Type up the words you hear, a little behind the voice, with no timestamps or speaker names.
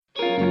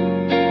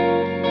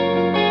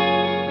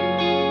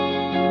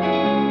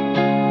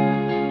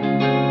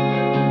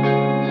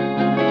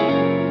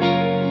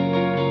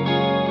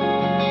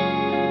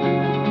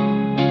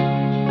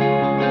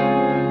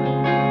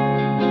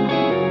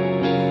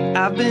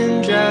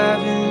been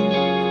driving.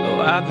 Oh,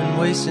 I've been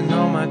wasting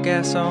all my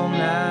gas all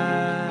night.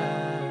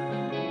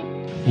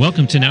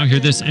 Welcome to Now Hear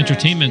This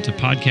Entertainment, a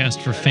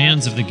podcast for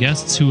fans of the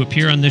guests who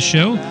appear on this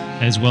show,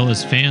 as well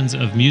as fans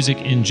of music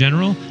in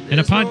general, and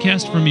a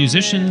podcast for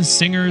musicians,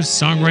 singers,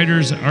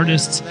 songwriters,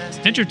 artists,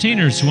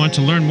 entertainers who want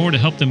to learn more to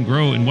help them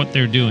grow in what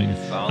they're doing.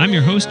 I'm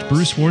your host,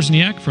 Bruce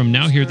Wozniak from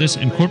Now Hear This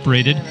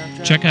Incorporated.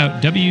 Check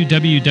out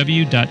www.nchte.net.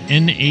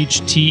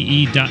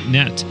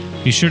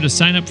 Be sure to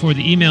sign up for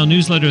the email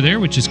newsletter there,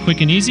 which is quick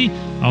and easy.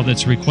 All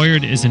that's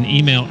required is an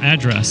email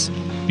address.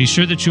 Be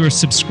sure that you are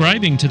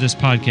subscribing to this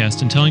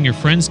podcast and telling your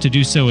friends to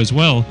do so as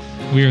well.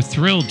 We are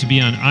thrilled to be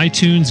on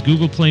iTunes,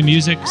 Google Play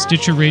Music,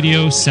 Stitcher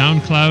Radio,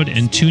 SoundCloud,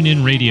 and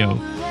TuneIn Radio.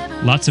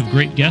 Lots of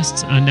great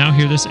guests on Now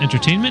Hear This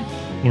Entertainment,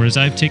 or as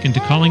I've taken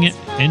to calling it,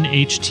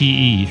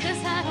 NHTE.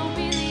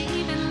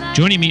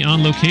 Joining me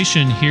on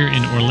location here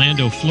in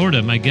Orlando,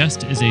 Florida, my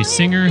guest is a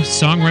singer,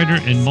 songwriter,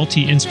 and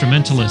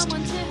multi-instrumentalist.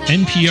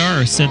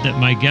 NPR said that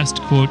my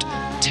guest, quote,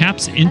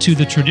 taps into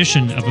the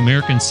tradition of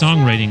American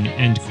songwriting,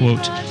 end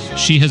quote.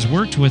 She has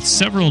worked with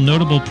several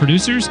notable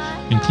producers,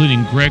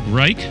 including Greg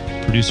Rike,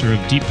 producer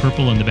of Deep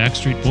Purple and the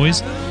Backstreet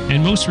Boys,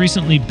 and most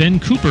recently Ben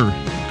Cooper,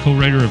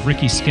 co-writer of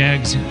Ricky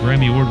Skaggs'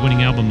 Grammy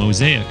Award-winning album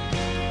Mosaic.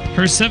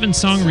 Her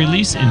 7-song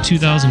release in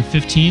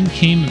 2015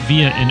 came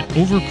via an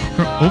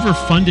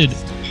overfunded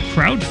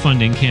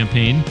crowdfunding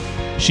campaign.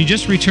 She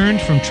just returned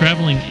from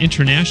traveling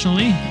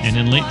internationally, and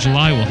in late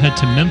July will head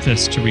to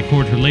Memphis to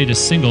record her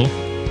latest single.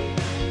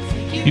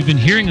 You've been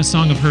hearing a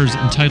song of hers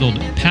entitled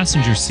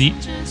Passenger Seat.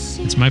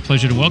 It's my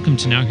pleasure to welcome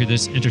to Now Hear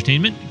This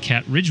Entertainment,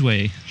 Cat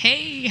Ridgeway.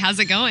 Hey, how's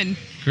it going?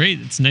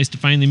 Great. It's nice to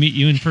finally meet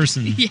you in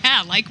person.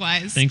 Yeah,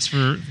 likewise. Thanks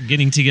for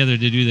getting together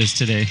to do this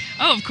today.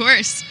 Oh, of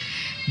course.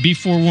 Be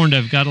forewarned,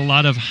 I've got a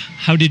lot of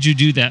how did you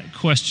do that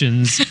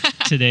questions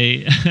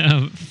today.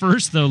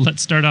 First, though,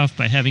 let's start off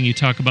by having you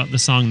talk about the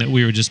song that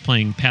we were just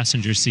playing,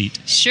 Passenger Seat.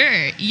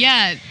 Sure.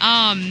 Yeah.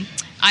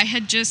 I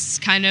had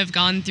just kind of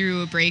gone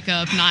through a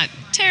breakup not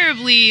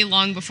terribly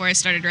long before I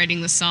started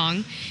writing the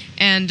song.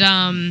 And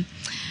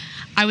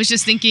I was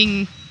just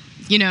thinking,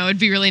 you know, it'd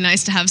be really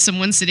nice to have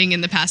someone sitting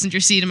in the passenger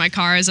seat of my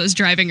car as I was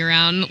driving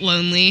around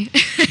lonely.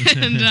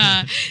 And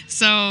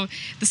so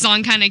the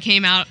song kind of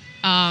came out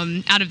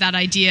of that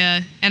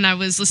idea. And I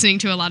was listening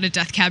to a lot of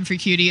Death Cab for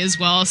Cutie as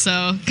well.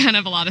 So kind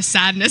of a lot of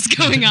sadness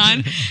going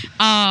on.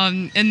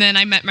 And then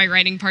I met my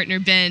writing partner,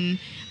 Ben,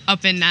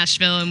 up in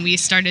Nashville, and we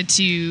started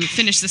to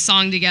finish the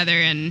song together,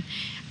 and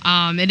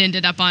it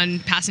ended up on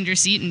Passenger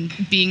Seat and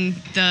being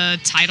the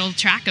title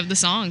track of the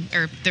song,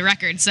 or the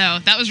record, so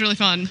that was really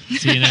fun.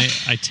 See, and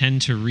I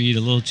tend to read a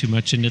little too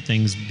much into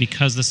things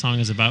because the song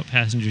is about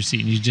passenger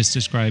seat, and you just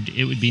described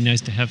it would be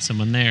nice to have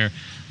someone there.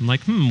 I'm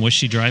like, was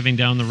she driving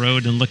down the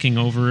road and looking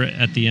over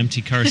at the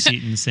empty car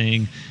seat and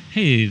saying,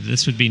 hey,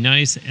 this would be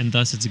nice, and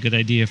thus it's a good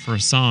idea for a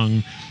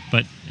song.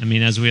 But, I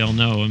mean, as we all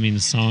know, I mean, a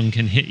song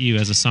can hit you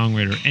as a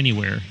songwriter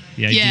anywhere.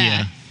 The idea.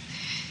 Yeah,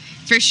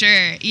 for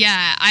sure.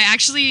 Yeah, I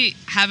actually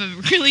have a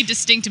really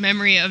distinct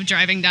memory of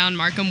driving down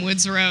Markham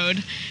Woods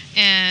Road,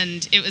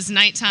 and it was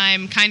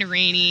nighttime, kind of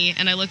rainy,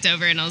 and I looked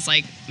over and I was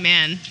like,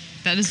 man,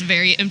 that is a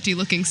very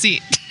empty-looking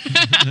seat.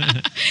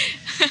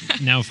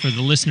 Now, for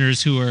the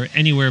listeners who are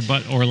anywhere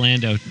but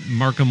Orlando,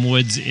 Markham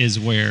Woods is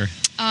where?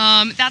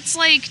 That's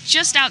like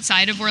just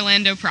outside of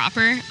Orlando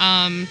proper,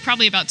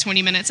 probably about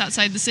 20 minutes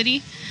outside the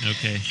city.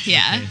 Okay.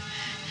 Yeah. Okay.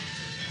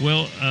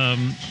 Well,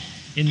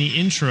 in the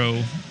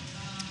intro,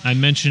 I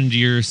mentioned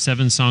your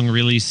 7-song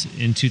release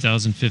in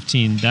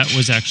 2015. That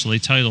was actually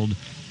titled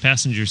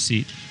Passenger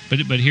Seat.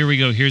 But here we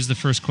go. Here's the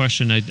first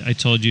question I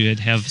told you I'd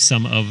have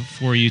some of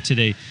for you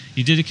today.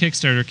 You did a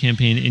Kickstarter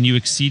campaign, and you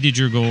exceeded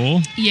your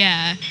goal.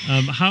 Yeah.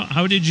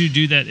 How did you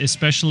do that,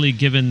 especially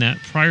given that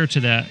prior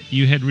to that,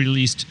 you had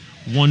released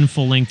one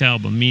full-length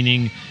album,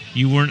 meaning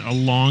you weren't a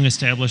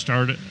long-established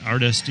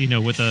artist, you know,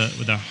 with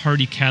a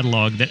hearty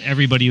catalog that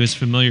everybody was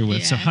familiar with.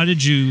 Yeah. So how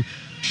did you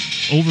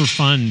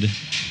overfund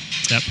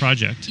that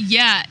project?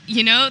 Yeah,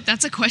 you know,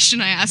 that's a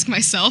question I ask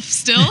myself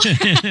still.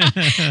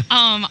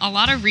 A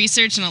lot of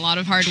research and a lot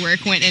of hard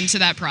work went into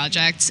that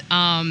project.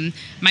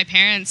 My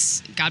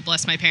parents, God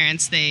bless my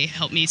parents, they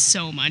helped me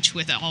so much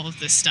with all of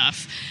this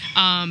stuff.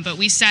 But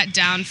we sat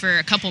down for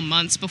a couple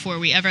months before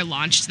we ever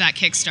launched that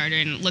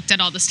Kickstarter and looked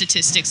at all the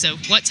statistics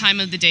of what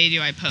time of the day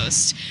do I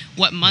post?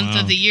 What month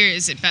of the year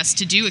is it best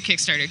to do a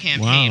Kickstarter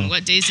campaign?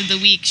 What days of the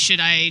week should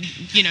I,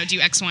 you know, do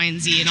X, Y, and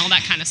Z and all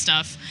that kind of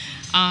stuff.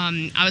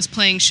 I was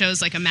playing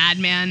shows like a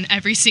madman.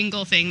 Every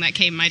single thing that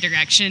came my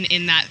direction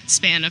in that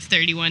span of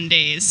 31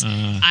 days,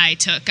 I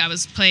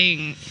was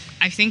playing.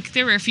 I think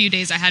there were a few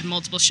days I had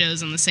multiple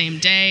shows on the same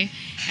day,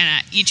 and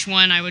at each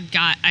one I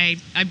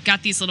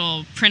got these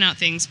little printout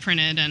things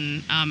printed,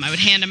 and I would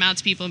hand them out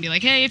to people and be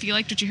like, hey, if you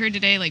liked what you heard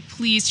today, like,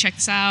 please check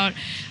this out.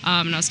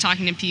 And I was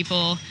talking to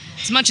people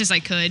as much as I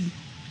could,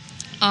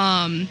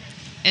 and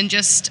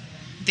just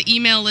the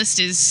email list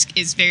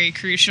is very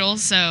crucial.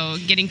 So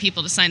getting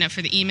people to sign up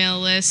for the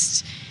email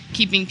list,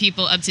 keeping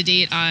people up to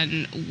date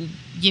on,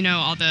 you know,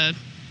 all the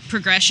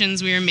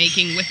progressions we were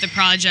making with the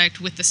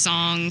project, with the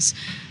songs,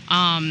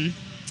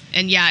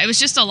 yeah, it was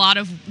just a lot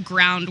of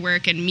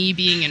groundwork and me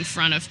being in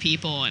front of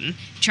people and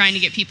trying to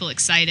get people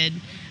excited.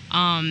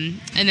 And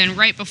then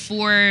right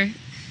before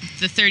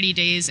the 30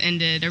 days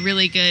ended, a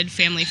really good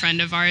family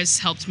friend of ours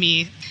helped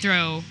me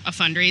throw a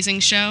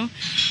fundraising show,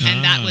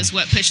 and that was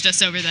what pushed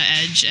us over the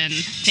edge. And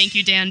thank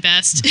you, Dan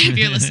Best, if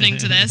you're listening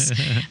to this.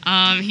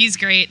 He's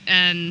great.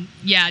 And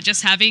yeah,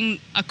 just having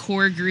a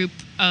core group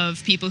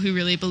of people who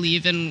really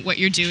believe in what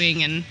you're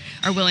doing and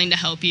are willing to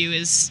help you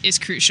is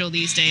crucial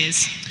these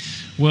days.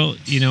 Well,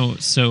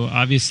 so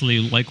obviously,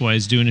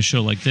 likewise, doing a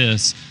show like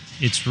this,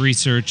 it's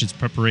research, it's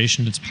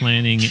preparation, it's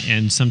planning,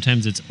 and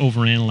sometimes it's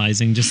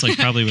overanalyzing, just like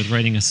probably with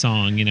writing a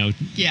song,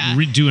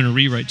 doing a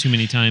rewrite too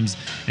many times.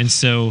 And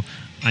so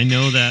I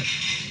know that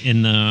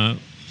in the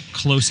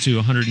close to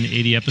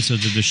 180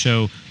 episodes of the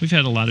show, we've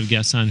had a lot of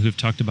guests on who have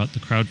talked about the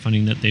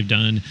crowdfunding that they've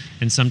done.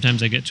 And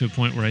sometimes I get to a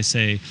point where I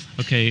say,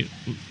 okay,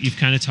 you've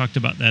kind of talked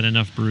about that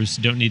enough, Bruce.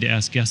 You don't need to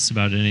ask guests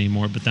about it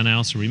anymore. But then I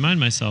also remind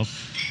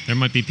myself, there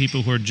might be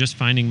people who are just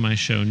finding my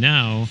show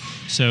now.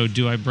 So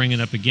do I bring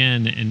it up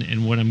again?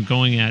 And what I'm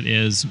going at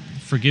is,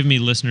 forgive me,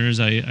 listeners.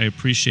 I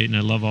appreciate and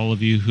I love all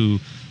of you who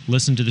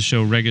listen to the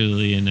show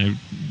regularly. And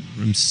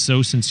I'm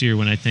so sincere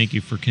when I thank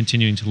you for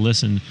continuing to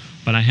listen.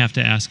 But I have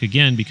to ask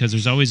again, because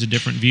there's always a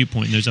different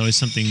viewpoint. And there's always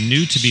something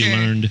new to be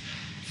learned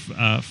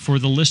for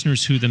the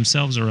listeners who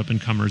themselves are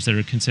up-and-comers that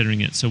are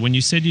considering it. So when you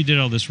said you did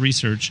all this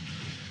research,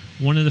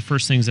 one of the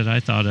first things that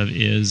I thought of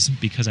is,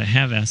 because I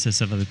have asked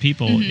this of other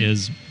people,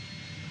 is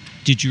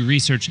did you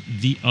research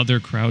the other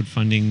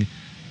crowdfunding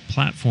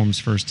platforms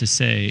first to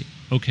say,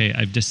 okay,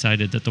 I've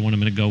decided that the one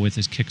I'm going to go with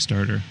is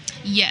Kickstarter?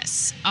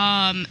 Yes.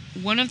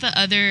 One of the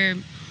other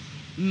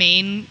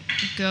main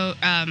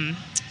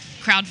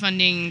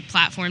crowdfunding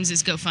platforms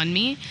is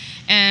GoFundMe,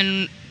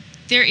 and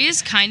there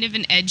is kind of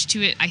an edge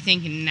to it, I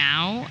think,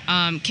 now.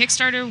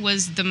 Kickstarter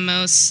was the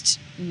most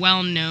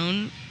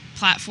well-known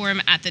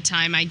platform at the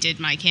time I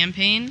did my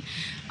campaign,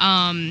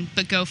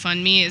 but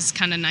GoFundMe is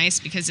kind of nice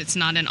because it's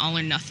not an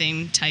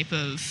all-or-nothing type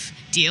of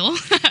deal.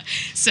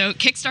 So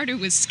Kickstarter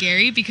was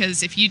scary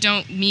because if you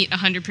don't meet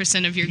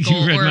 100% of your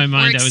goal, you read my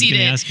mind. I was going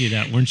to ask you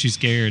that. Weren't you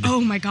scared? Oh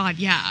my God,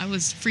 yeah, I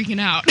was freaking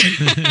out.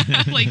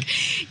 Like,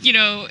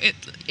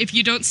 if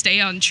you don't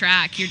stay on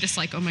track, you're just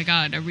like, oh my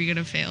God, are we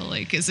gonna fail?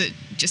 Like, is it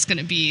just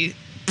gonna be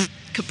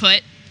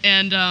kaput?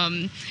 And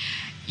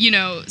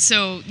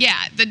so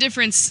yeah, the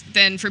difference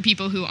then for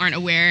people who aren't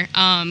aware,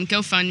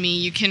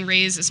 GoFundMe, you can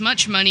raise as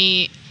much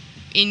money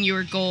in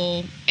your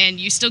goal, and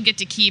you still get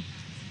to keep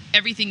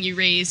everything you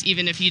raise,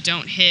 even if you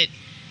don't hit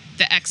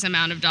the X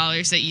amount of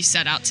dollars that you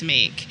set out to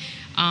make.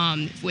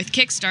 With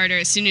Kickstarter,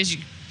 as soon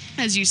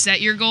as you set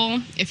your goal,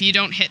 if you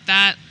don't hit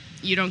that,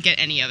 you don't get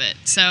any of it.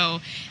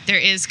 So there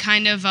is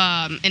kind of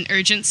an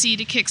urgency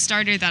to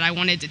Kickstarter that I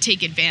wanted to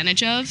take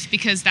advantage of,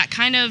 because that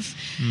kind of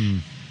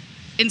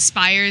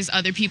inspires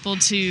other people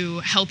to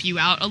help you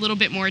out a little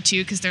bit more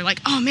too, because they're like,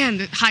 oh man,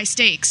 high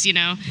stakes,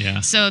 Yeah.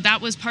 So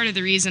that was part of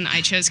the reason I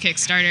chose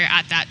Kickstarter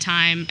at that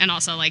time. And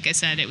also, like I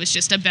said, it was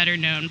just a better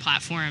known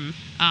platform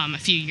a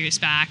few years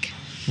back.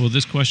 Well,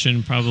 this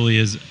question probably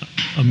is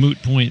a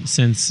moot point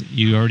since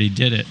you already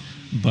did it,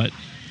 but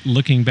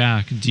looking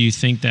back, do you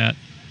think that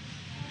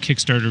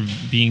Kickstarter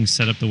being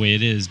set up the way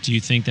it is, do you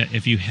think that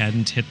if you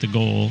hadn't hit the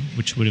goal,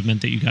 which would have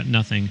meant that you got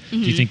nothing, do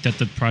you think that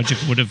the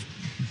project would have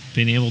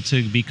been able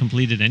to be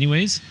completed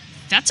anyways?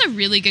 That's a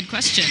really good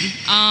question.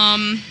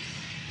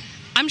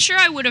 I'm sure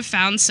I would have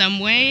found some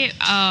way.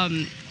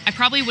 I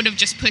probably would have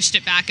just pushed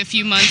it back a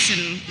few months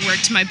and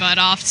worked my butt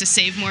off to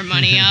save more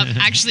money up.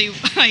 Actually,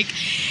 like,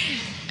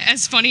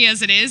 as funny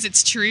as it is,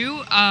 it's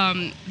true.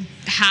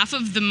 Half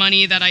of the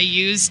money that I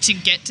used to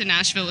get to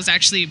Nashville was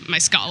actually my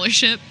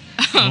scholarship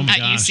at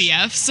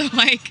UCF. So,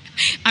 like,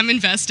 I'm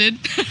invested.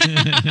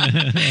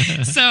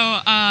 So,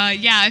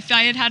 yeah, if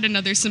I had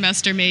another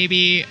semester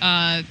maybe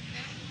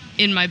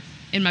in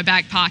my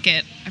back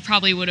pocket, I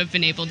probably would have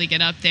been able to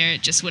get up there.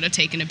 It just would have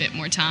taken a bit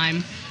more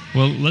time.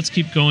 Well, let's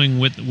keep going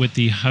with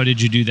the how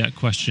did you do that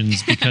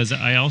questions, because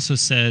I also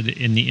said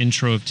in the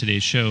intro of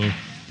today's show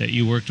that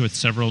you worked with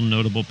several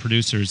notable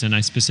producers, and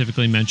I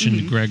specifically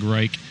mentioned Greg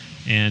Rike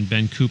and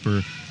Ben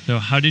Cooper. So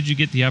how did you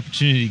get the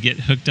opportunity to get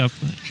hooked up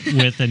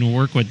with and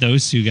work with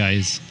those two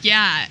guys?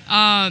 Yeah,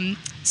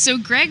 so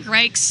Greg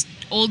Rike's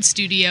old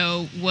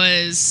studio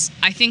was,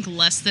 I think,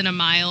 less than a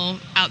mile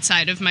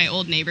outside of my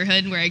old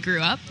neighborhood where I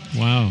grew up.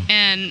 Wow.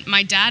 And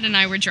my dad and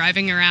I were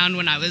driving around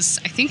when I was,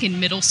 I think, in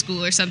middle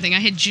school or something. I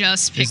had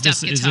just picked up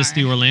guitar. Is this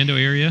the Orlando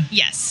area?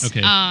 Yes.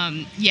 Okay.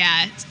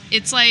 Yeah,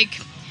 it's like,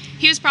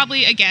 he was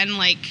probably, again,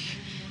 like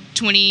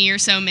 20 or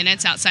so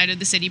minutes outside of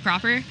the city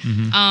proper.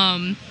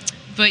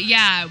 But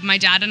yeah, my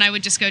dad and I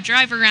would just go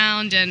drive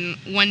around, and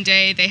one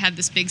day they had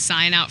this big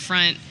sign out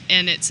front,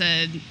 and it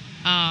said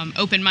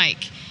open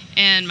mic.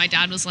 And my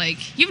dad was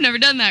like, "You've never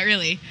done that,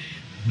 really?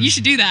 You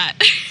should do that."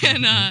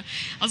 And I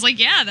was like,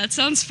 "Yeah, that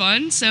sounds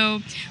fun." So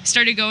we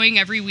started going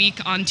every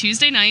week on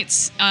Tuesday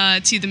nights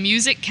to the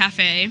Music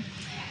Cafe,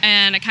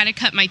 and I kind of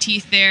cut my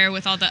teeth there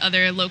with all the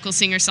other local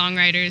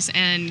singer-songwriters,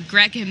 and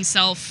Greg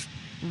himself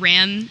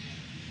ran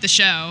the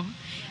show.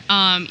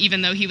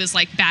 even though he was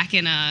like back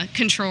in a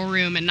control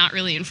room and not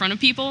really in front of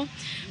people.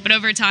 But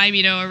over time,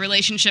 you know, a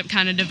relationship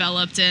kind of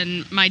developed,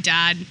 and my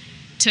dad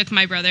took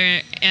my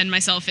brother and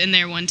myself in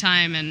there one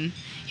time, and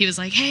he was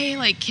like, hey,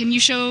 like, can you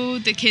show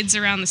the kids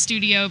around the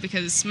studio?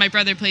 Because my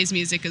brother plays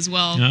music as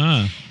well.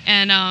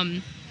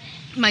 And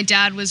my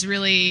dad was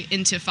really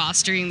into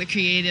fostering the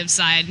creative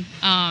side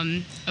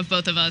of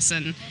both of us.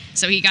 And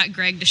so he got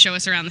Greg to show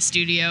us around the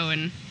studio,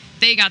 and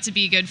they got to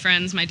be good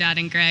friends, my dad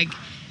and Greg.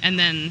 And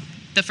then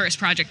the first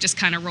project just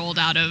kind of rolled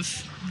out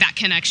of that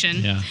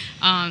connection.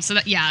 So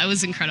that, yeah, it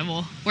was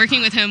incredible.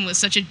 Working with him was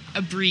such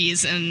a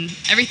breeze, and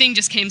everything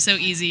just came so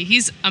easy.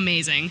 He's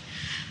amazing.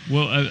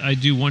 Well, I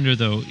do wonder,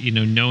 though, you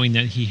know, knowing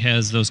that he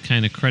has those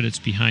kind of credits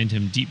behind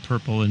him, Deep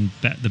Purple and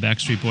the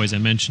Backstreet Boys I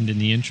mentioned in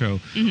the intro,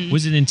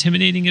 was it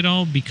intimidating at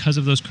all because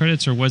of those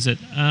credits, or was it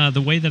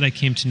the way that I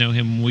came to know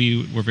him,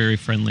 we were very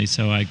friendly,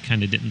 so I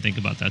kind of didn't think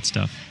about that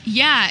stuff?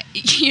 Yeah,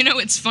 you know,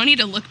 it's funny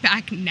to look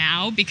back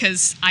now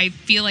because I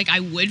feel like I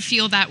would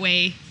feel that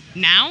way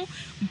now,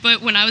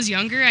 but when I was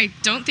younger, I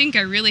don't think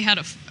I really had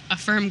a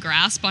firm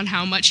grasp on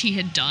how much he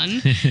had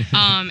done.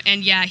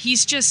 And yeah,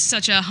 he's just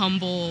such a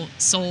humble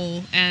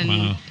soul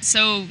and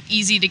so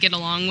easy to get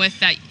along with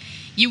that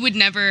you would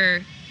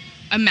never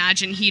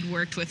imagine he'd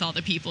worked with all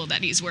the people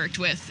that he's worked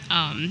with.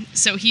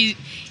 So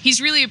he's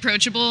really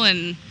approachable,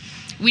 and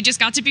we just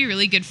got to be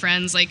really good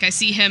friends. Like, I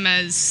see him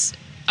as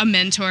a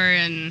mentor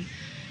and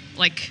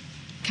like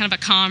kind of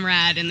a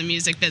comrade in the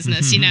music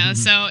business, you know?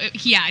 So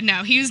yeah,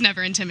 no, he was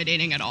never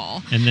intimidating at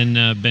all. And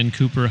then Ben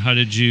Cooper, how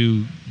did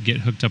you get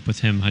hooked up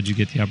with him? How'd you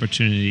get the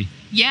opportunity?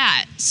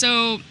 Yeah,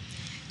 so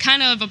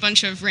kind of a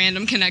bunch of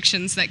random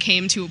connections that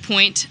came to a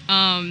point.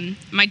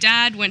 My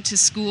dad went to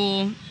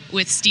school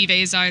with Steve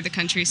Azar, the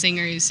country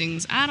singer who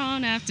sings "I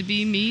Don't Have to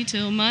Be Me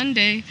Till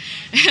Monday,"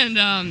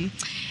 and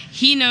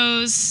he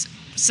knows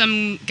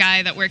some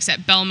guy that works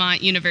at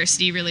Belmont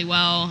University really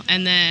well,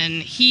 and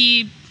then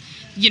he,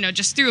 you know,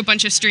 just threw a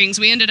bunch of strings.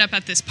 We ended up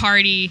at this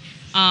party,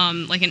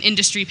 like an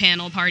industry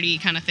panel party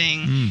kind of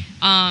thing.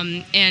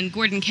 And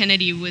Gordon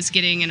Kennedy was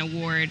getting an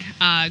award.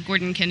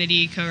 Gordon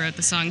Kennedy co-wrote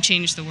the song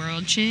 "Change the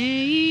World."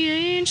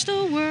 Change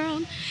the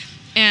world.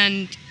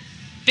 And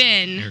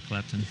Ben... Eric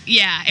Clapton.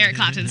 Yeah, Eric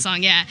Clapton's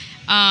song, yeah.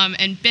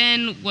 And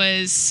Ben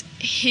was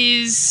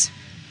his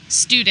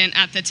student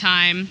at the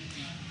time,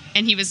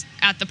 and he was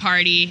at the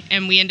party,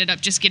 and we ended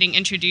up just getting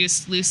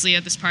introduced loosely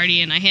at this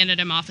party, and I handed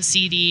him off a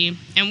CD,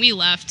 and we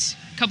left.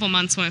 A couple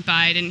months went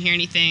by, I didn't hear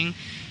anything,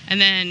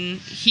 and then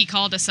he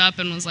called us up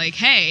and was like,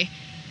 hey,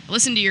 I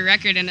listened to your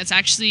record, and it's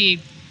actually,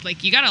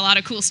 like, you got a lot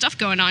of cool stuff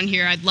going on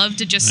here. I'd love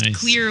to just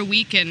clear a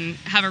week and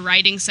have a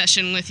writing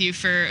session with you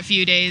for a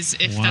few days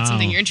if that's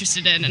something you're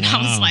interested in. And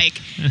I was like,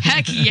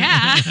 heck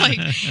yeah. Like,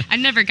 I'd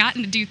never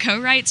gotten to do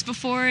co-writes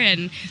before,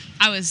 and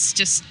I was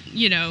just,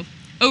 you know,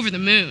 over the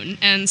moon.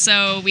 And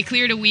so we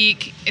cleared a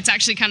week. It's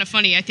actually kind of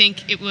funny. I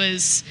think it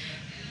was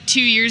 2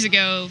 years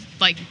ago,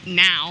 like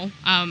now,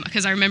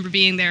 because I remember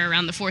being there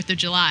around the 4th of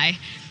July.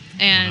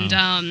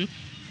 And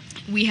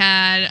we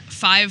had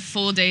 5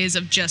 full days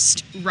of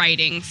just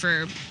writing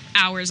for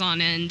hours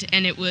on end,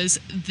 and it was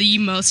the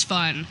most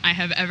fun I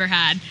have ever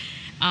had.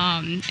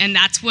 And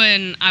that's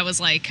when I was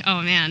like,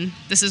 oh man,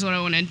 this is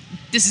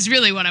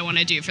really what I want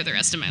to do for the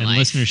rest of my life. And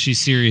listeners, she's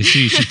serious too.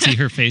 You should see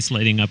her face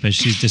lighting up as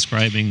she's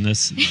describing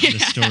this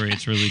story.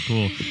 It's really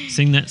cool.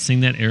 Sing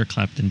that Eric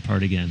Clapton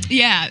part again.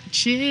 Yeah.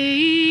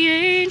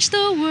 Change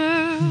the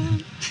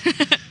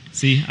world.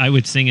 See, I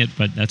would sing it,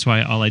 but that's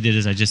why all I did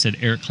is I just said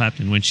Eric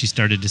Clapton when she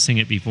started to sing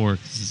it before,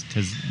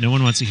 because no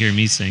one wants to hear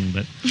me sing,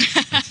 but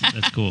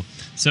that's cool.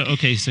 So,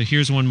 okay, so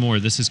here's one more.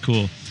 This is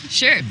cool.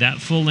 Sure. That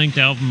full-length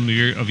album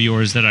of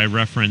yours that I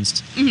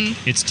referenced,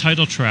 its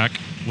title track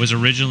was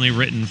originally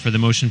written for the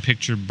motion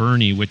picture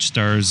Bernie, which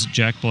stars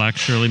Jack Black,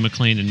 Shirley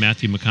MacLaine, and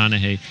Matthew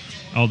McConaughey,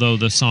 although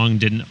the song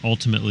didn't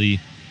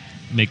ultimately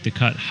make the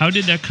cut. How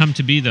did that come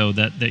to be, though,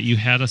 that you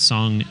had a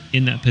song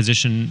in that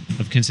position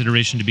of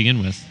consideration to begin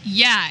with?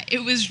 Yeah,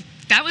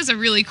 that was a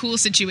really cool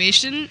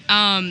situation.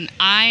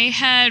 I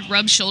had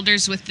rubbed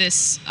shoulders with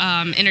this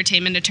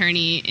entertainment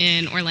attorney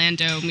in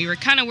Orlando, and we were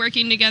kind of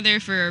working together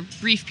for a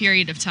brief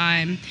period of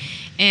time.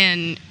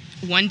 And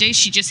one day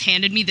she just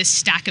handed me this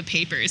stack of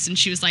papers, and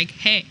she was like,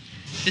 hey,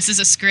 this is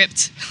a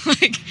script.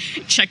 Like,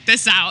 check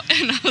this out.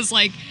 And I was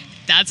like,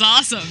 that's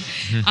awesome.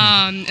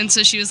 And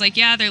so she was like,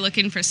 yeah, they're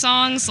looking for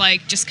songs,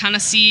 like, just kind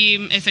of see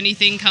if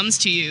anything comes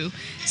to you.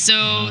 So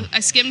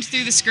I skimmed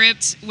through the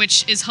script,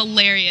 which is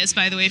hilarious,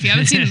 by the way. If you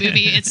haven't seen the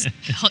movie,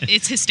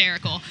 it's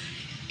hysterical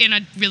in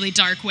a really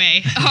dark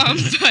way.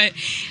 But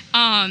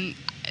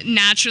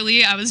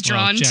naturally, I was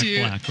drawn Jack to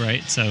Black,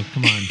 right? So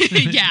come on.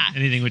 Yeah.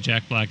 Anything with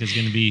Jack Black is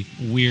going to be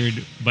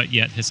weird, but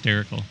yet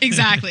hysterical.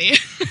 Exactly.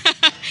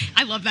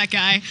 I love that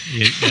guy.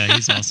 Yeah,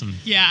 he's awesome.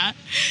 Yeah.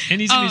 And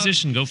he's a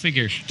musician. Go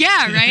figure.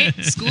 Yeah, right?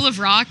 School of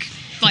Rock,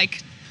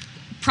 like,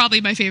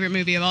 probably my favorite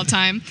movie of all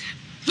time.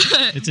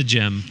 But, it's a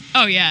gem.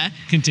 Oh, yeah.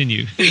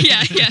 Continue.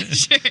 yeah,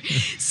 sure.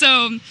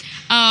 So,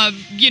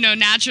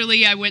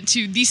 naturally, I went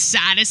to the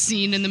saddest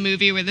scene in the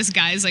movie where this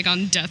guy's, like,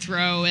 on death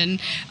row, and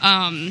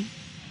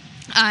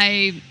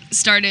I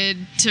started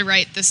to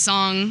write the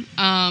song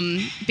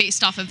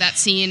based off of that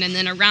scene. And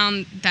then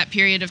around that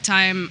period of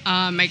time,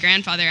 my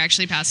grandfather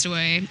actually passed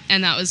away.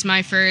 And that was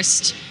my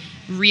first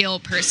real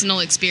personal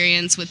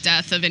experience with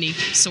death of any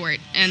sort.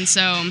 And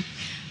so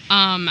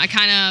I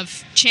kind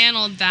of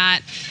channeled that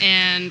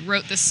and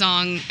wrote the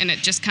song, and it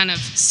just kind of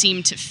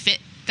seemed to fit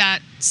that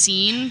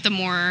scene the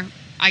more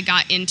I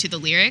got into the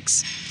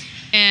lyrics.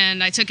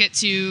 And I took it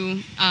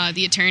to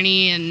the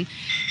attorney, and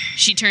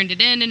she turned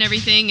it in and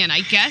everything, and I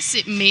guess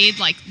it made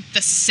like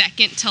the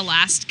second to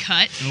last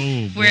cut,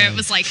 where it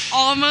was like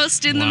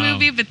almost in the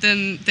movie, but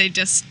then they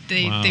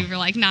were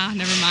like, nah,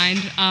 never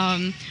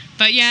mind.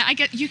 But yeah, I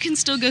get you can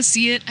still go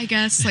see it, I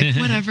guess, like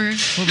whatever.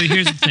 Well, but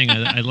here's the thing.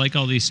 I like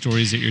all these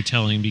stories that you're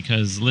telling,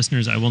 because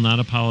listeners, I will not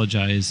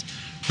apologize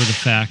for the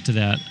fact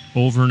that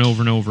over and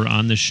over and over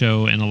on the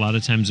show, and a lot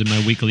of times in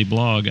my weekly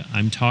blog,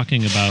 I'm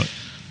talking about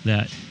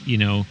that, you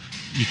know,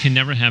 you can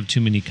never have too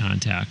many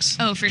contacts.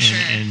 Oh, for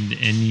sure. And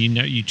you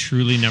know, you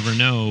truly never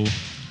know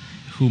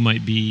who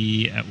might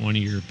be at one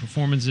of your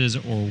performances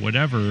or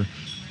whatever.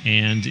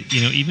 And,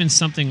 you know, even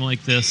something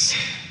like this,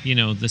 you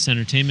know, this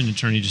entertainment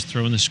attorney just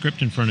throwing the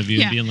script in front of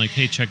you and being like,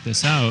 hey, check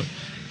this out.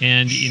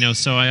 And, you know,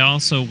 so I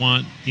also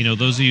want, you know,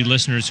 those of you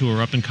listeners who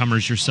are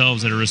up-and-comers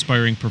yourselves that are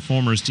aspiring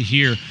performers to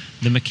hear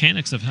the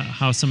mechanics of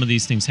how some of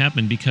these things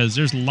happen, because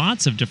there's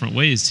lots of different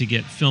ways to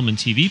get film and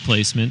TV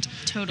placement.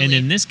 Totally. And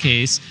in this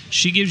case,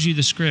 she gives you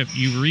the script,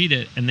 you read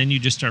it, and then you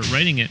just start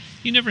writing it.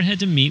 You never had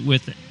to meet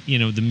with, you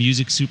know, the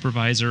music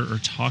supervisor or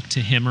talk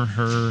to him or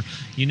her.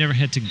 You never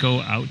had to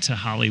go out to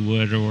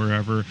Hollywood or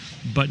wherever.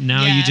 But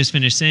now you just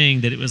finished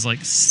saying that it was like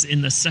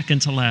in the second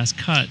to last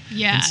cut.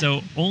 Yeah. And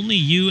so only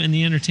you and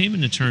the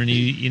entertainment attorney,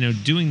 you know,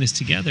 doing this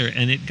together,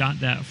 and it got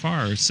that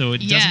far. So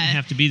it doesn't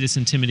have to be this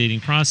intimidating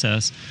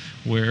process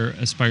where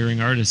aspiring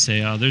artists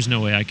say, oh, there's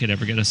no way I could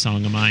ever get a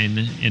song of mine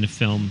in a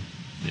film.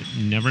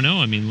 You never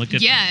know. I mean, look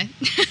at... Yeah.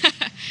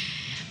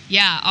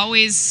 Yeah,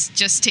 always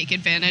just take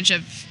advantage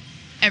of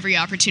every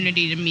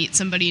opportunity to meet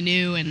somebody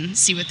new and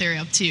see what they're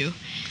up to.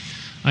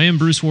 I am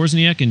Bruce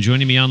Wozniak, and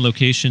joining me on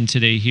location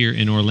today here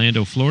in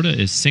Orlando, Florida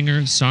is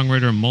singer,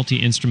 songwriter,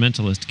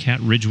 multi-instrumentalist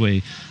Cat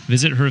Ridgeway.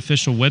 Visit her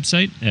official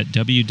website at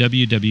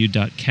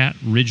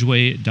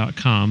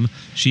www.catridgeway.com.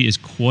 She is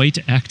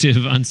quite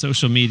active on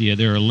social media.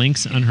 There are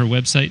links on her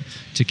website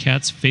to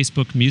Cat's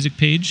Facebook music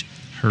page,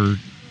 her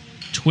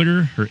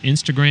Twitter, her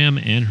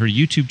Instagram, and her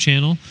YouTube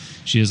channel.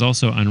 She is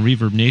also on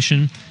Reverb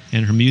Nation,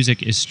 and her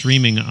music is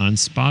streaming on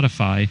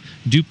Spotify.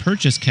 Do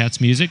purchase Cat's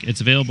music.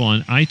 It's available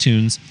on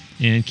iTunes,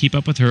 and keep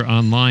up with her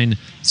online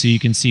so you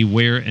can see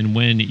where and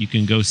when you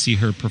can go see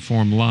her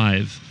perform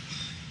live.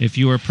 If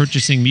you are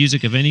purchasing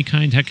music of any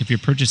kind, heck, if you're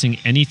purchasing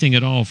anything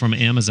at all from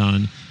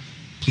Amazon,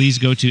 please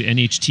go to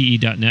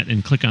NHTE.net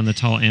and click on the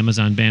tall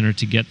Amazon banner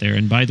to get there.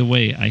 And by the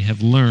way, I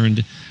have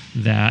learned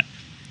that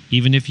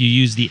even if you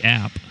use the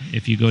app,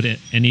 if you go to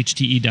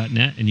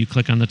NHTE.net and you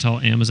click on the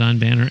tall Amazon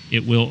banner,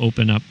 it will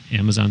open up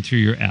Amazon through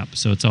your app.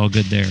 So it's all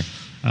good there.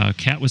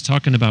 Kat was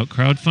talking about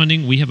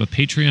crowdfunding. We have a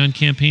Patreon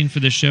campaign for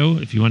this show.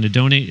 If you want to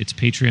donate, it's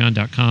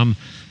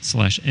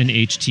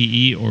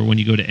patreon.com/NHTE, or when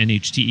you go to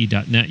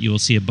NHTE.net, you will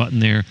see a button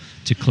there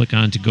to click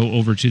on to go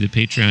over to the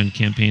Patreon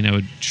campaign. I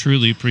would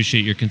truly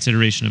appreciate your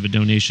consideration of a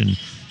donation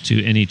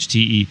to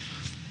NHTE.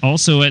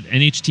 Also at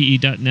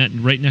NHTE.net,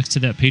 right next to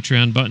that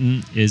Patreon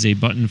button, is a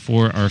button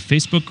for our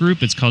Facebook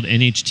group. It's called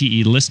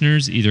NHTE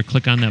Listeners. Either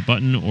click on that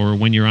button, or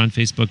when you're on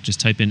Facebook, just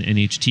type in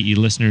NHTE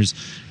Listeners.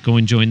 Go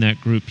and join that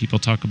group. People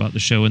talk about the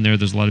show in there.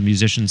 There's a lot of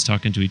musicians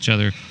talking to each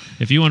other.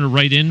 If you want to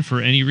write in for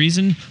any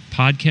reason,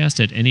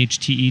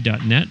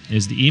 podcast@NHTE.net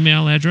is the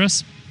email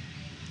address.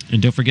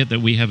 And don't forget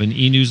that we have an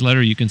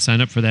e-newsletter. You can sign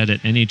up for that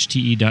at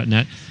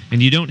NHTE.net.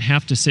 And you don't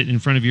have to sit in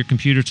front of your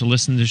computer to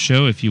listen to the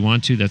show. If you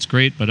want to, that's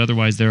great. But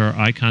otherwise, there are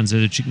icons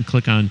there that you can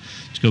click on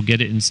to go get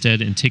it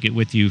instead and take it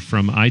with you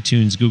from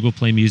iTunes, Google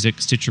Play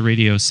Music, Stitcher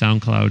Radio,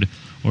 SoundCloud,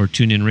 or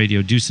TuneIn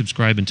Radio. Do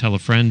subscribe and tell a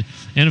friend.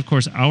 And, of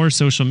course, our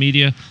social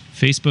media,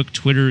 Facebook,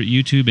 Twitter,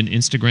 YouTube, and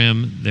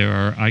Instagram. There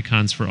are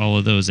icons for all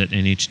of those at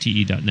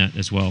NHTE.net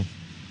as well.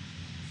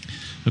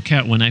 So,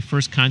 Kat, when I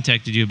first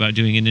contacted you about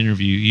doing an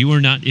interview, you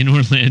were not in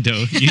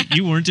Orlando.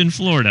 You weren't in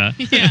Florida.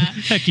 Yeah.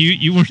 Heck,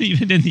 you weren't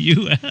even in the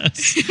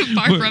U.S.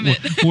 Far from it.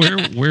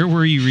 Where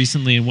were you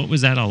recently, and what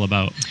was that all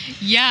about?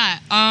 Yeah.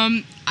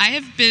 I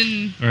have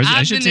been... Or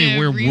I should say,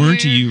 where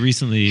weren't you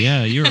recently?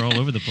 Yeah, you were all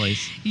over the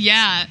place.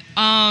 Yeah.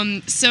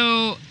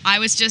 So I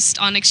was just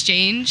on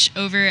exchange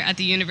over at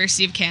the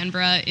University of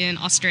Canberra in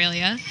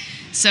Australia.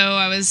 So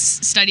I was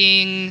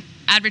studying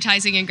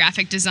advertising and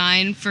graphic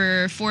design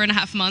for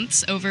 4.5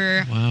 months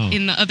over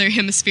in the other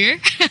hemisphere.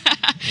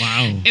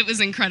 Wow. It was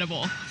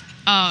incredible.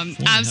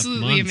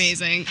 Absolutely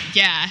amazing.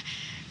 Yeah.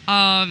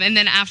 And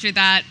then after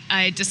that,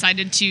 I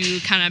decided to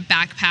kind of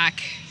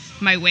backpack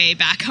my way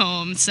back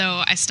home.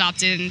 So I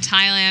stopped in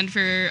Thailand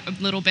for a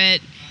little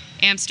bit,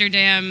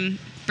 Amsterdam,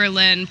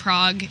 Berlin,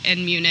 Prague,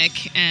 and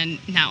Munich, and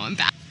now I'm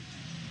back.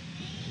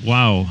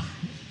 Wow.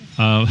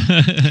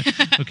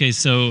 Okay,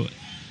 so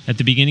at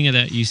the beginning of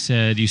that, you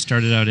said you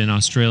started out in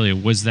Australia.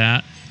 Was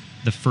that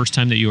the first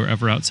time that you were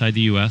ever outside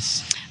the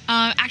U.S.?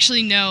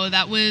 Actually, no.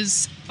 That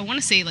was, I want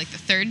to say, like the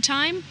third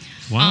time.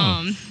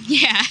 Wow.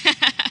 Yeah.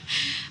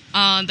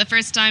 The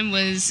first time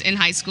was in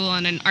high school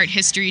on an art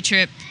history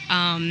trip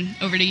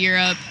over to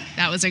Europe.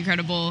 That was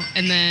incredible.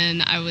 And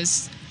then I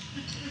was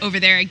over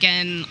there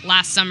again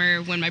last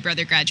summer when my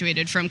brother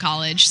graduated from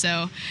college.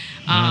 So,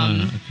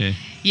 okay.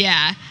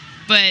 Yeah.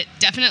 But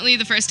definitely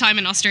the first time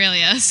in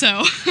Australia.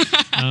 So,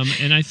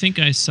 and I think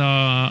I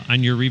saw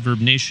on your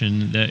Reverb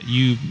Nation that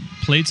you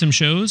played some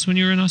shows when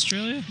you were in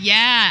Australia.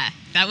 Yeah,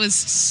 that was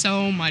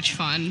so much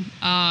fun.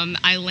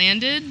 I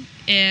landed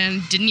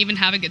and didn't even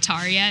have a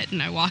guitar yet,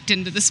 and I walked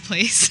into this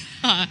place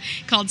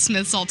called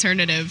Smith's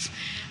Alternative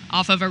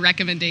off of a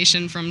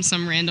recommendation from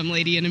some random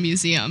lady in a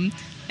museum.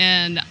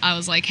 And I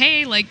was like,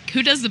 hey, like,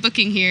 who does the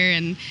booking here?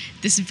 And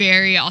this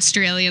very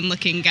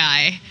Australian-looking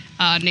guy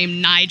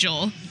named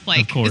Nigel.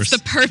 Like, it's the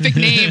perfect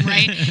name,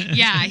 right?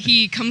 Yeah,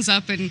 he comes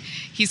up and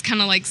he's kind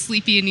of like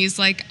sleepy and he's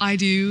like, I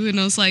do. And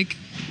I was like,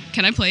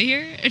 can I play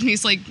here? And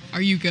he's like,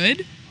 are you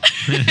good?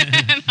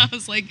 And I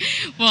was like,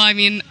 well, I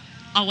mean,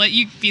 I'll let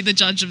you be the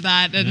judge of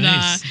that. And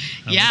nice.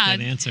 I yeah, like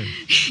that answer.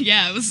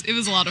 Yeah, it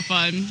was a lot of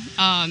fun.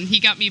 He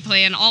got me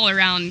playing all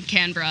around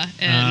Canberra,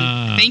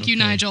 and thank you,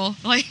 Nigel.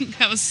 Like,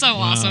 that was so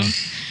awesome.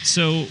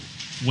 So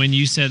when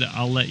you said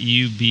I'll let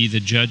you be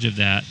the judge of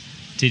that,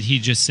 did he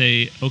just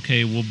say,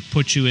 okay, we'll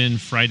put you in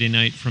Friday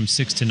night from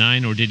 6 to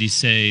 9, or did he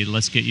say,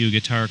 let's get you a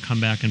guitar, come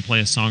back and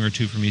play a song or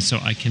two for me so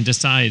I can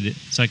decide,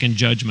 so I can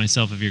judge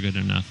myself if you're good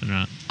enough or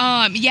not?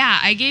 Yeah,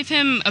 I gave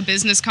him a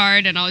business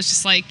card, and I was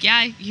just like,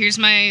 yeah, here's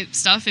my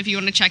stuff if you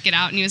want to check it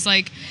out. And he was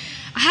like,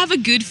 I have a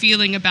good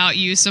feeling about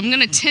you, so I'm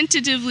going to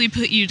tentatively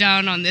put you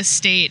down on this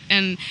state.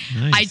 And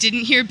nice. I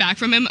didn't hear back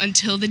from him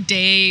until the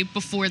day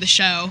before the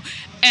show.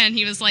 And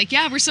he was like,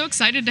 yeah, we're so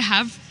excited to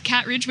have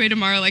Cat Ridgeway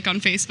tomorrow, like, on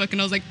Facebook. And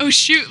I was like, oh,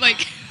 shoot,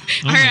 like,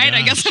 all right,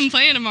 I guess I'm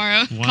playing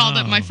tomorrow. Wow. Called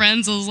up my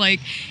friends. I was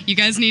like, you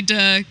guys need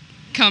to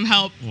come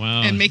help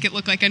and make it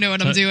look like I know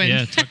what I'm doing.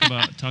 Yeah,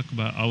 talk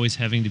about always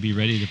having to be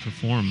ready to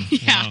perform.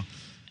 Yeah. Wow.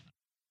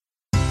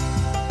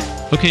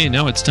 Okay,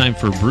 now it's time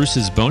for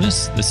Bruce's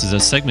Bonus. This is a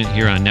segment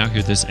here on Now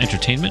Hear This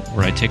Entertainment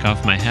where I take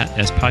off my hat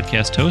as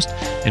podcast host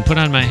and put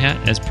on my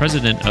hat as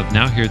president of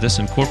Now Hear This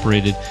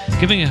Incorporated,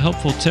 giving a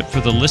helpful tip for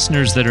the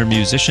listeners that are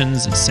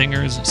musicians,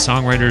 singers,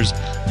 songwriters,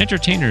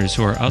 entertainers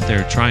who are out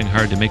there trying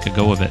hard to make a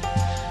go of it.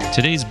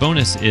 Today's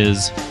bonus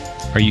is,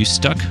 are you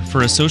stuck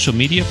for a social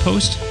media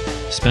post?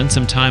 Spend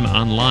some time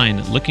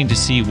online looking to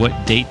see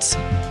what dates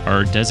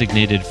are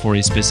designated for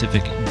a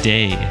specific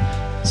day,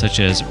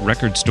 such as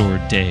Record Store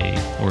Day,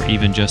 or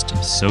even just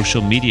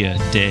Social Media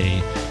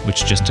Day,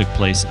 which just took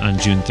place on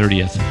June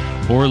 30th.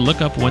 Or look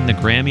up when the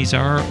Grammys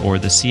are, or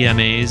the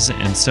CMAs,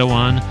 and so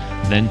on,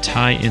 then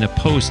tie in a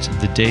post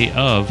the day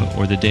of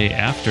or the day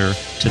after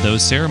to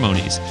those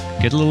ceremonies.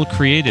 Get a little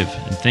creative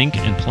and think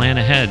and plan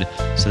ahead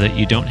so that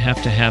you don't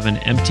have to have an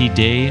empty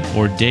day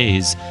or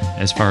days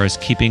as far as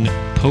keeping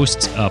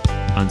posts up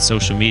on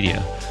social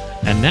media.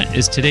 And that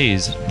is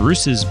today's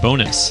Bruce's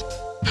Bonus.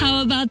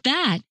 How about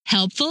that?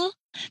 Helpful?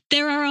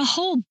 There are a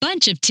whole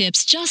bunch of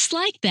tips just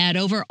like that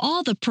over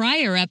all the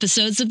prior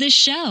episodes of this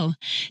show.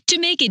 To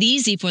make it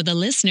easy for the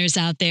listeners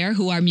out there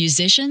who are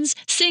musicians,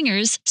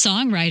 singers,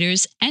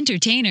 songwriters,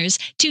 entertainers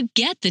to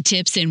get the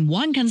tips in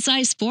one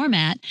concise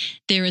format,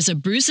 there is a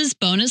Bruce's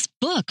Bonus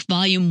book,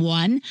 Volume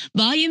 1,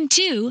 Volume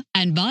 2,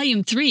 and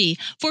Volume 3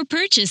 for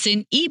purchase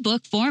in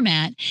ebook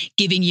format,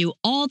 giving you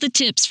all the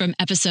tips from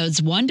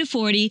episodes 1 to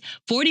 40,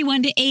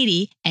 41 to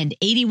 80, and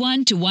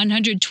 81 to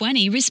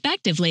 120,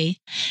 respectively.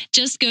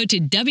 Just go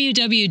to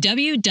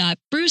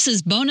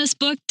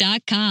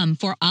www.brucesbonusbook.com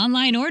for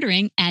online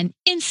ordering and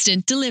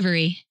instant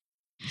delivery.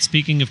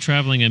 Speaking of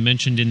traveling, I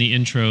mentioned in the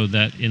intro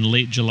that in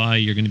late July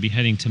you're going to be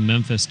heading to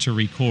Memphis to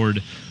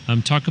record.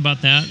 Talk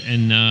about that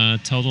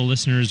and tell the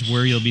listeners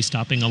where you'll be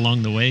stopping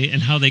along the way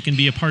and how they can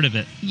be a part of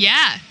it.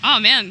 Yeah. Oh,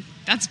 man.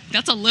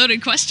 That's a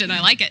loaded question. I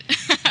like it.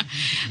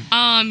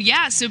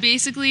 Yeah. So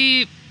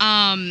basically,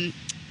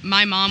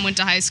 my mom went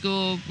to high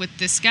school with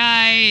this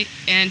guy,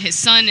 and his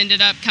son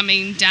ended up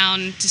coming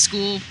down to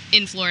school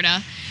in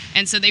Florida.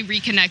 And so they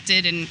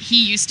reconnected, and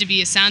he used to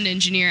be a sound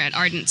engineer at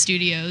Ardent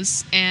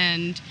Studios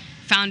and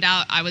found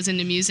out I was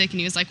into music, and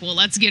he was like, well,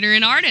 let's get her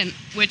in Ardent,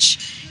 which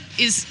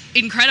is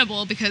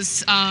incredible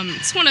because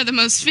it's one of the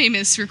most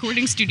famous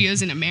recording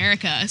studios in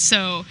America.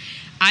 So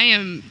I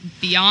am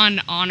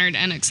beyond honored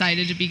and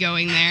excited to be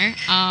going there.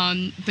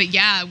 But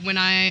yeah,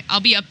 I'll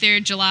be up there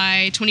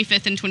July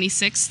 25th and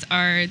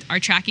 26th are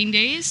tracking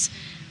days.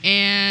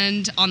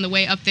 And on the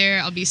way up there,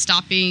 I'll be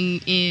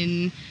stopping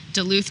in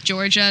Duluth,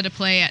 Georgia to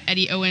play at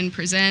Eddie Owen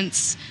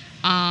Presents.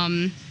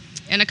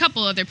 And a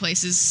couple other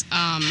places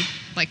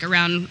like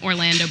around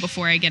Orlando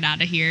before I get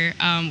out of here,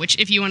 which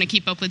if you want to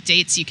keep up with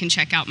dates, you can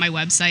check out my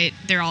website.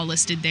 They're all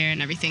listed there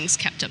and everything's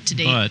kept up to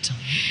date. But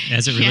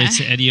as it relates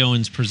to Eddie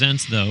Owens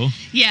Presents, though.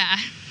 Yeah.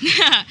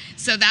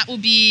 So that will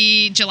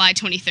be July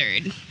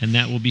 23rd. And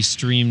that will be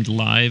streamed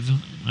live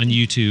on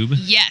YouTube.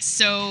 Yes.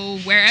 So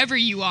wherever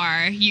you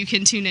are, you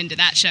can tune into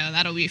that show.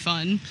 That'll be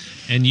fun.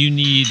 And you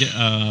need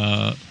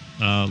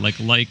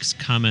likes,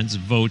 comments,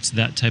 votes,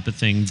 that type of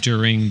thing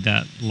during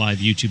that live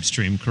YouTube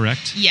stream,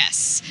 correct?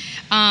 Yes.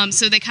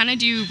 So they kind of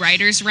do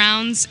writers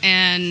rounds,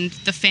 and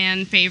the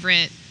fan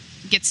favorite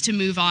gets to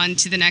move on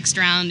to the next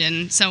round,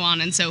 and so on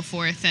and so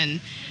forth.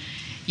 And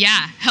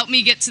yeah, help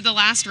me get to the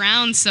last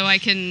round so I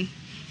can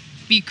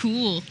be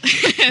cool.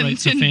 Right.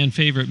 So fan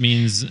favorite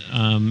means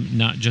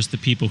not just the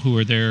people who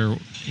are there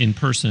in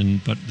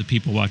person, but the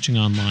people watching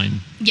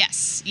online.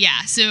 Yes.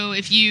 Yeah. So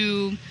if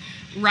you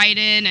write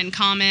in and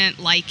comment,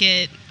 like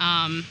it,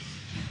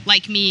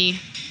 like me,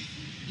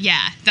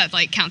 yeah, that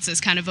like counts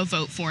as kind of a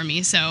vote for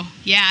me. So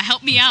yeah,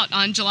 help me out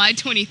on July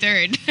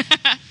 23rd.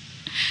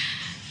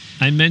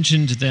 I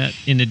mentioned that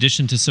in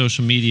addition to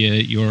social media,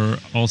 you're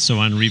also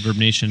on Reverb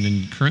Nation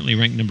and currently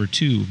ranked number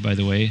 2, by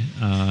the way,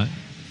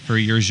 for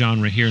your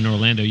genre here in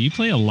Orlando. You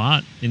play a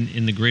lot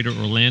in the greater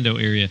Orlando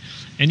area.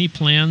 Any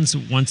plans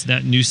once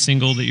that new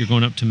single that you're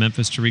going up to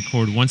Memphis to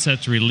record, once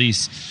that's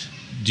released,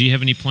 do you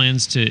have any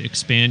plans to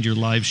expand your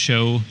live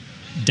show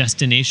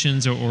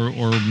destinations,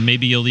 or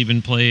maybe you'll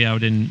even play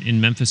out in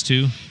Memphis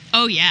too?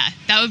 Oh, yeah.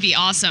 That would be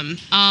awesome.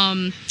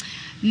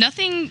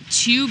 Nothing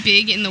too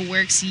big in the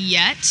works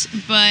yet,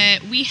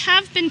 but we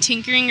have been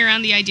tinkering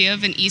around the idea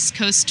of an East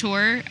Coast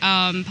tour,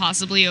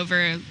 possibly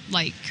over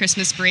like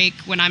Christmas break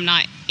when I'm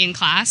not in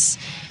class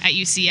at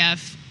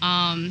UCF,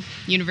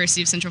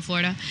 University of Central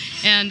Florida.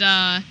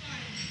 And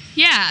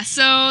yeah,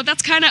 so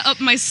that's kind of up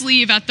my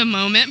sleeve at the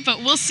moment, but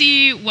we'll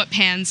see what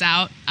pans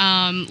out.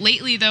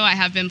 Lately, though, I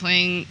have been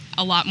playing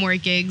a lot more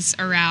gigs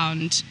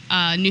around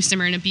New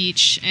Smyrna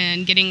Beach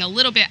and getting a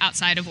little bit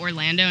outside of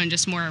Orlando and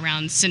just more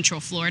around Central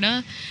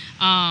Florida.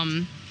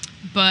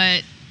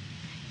 But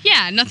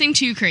yeah, nothing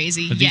too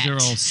crazy but yet. These are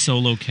all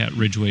solo Cat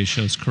Ridgeway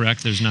shows,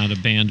 correct? There's not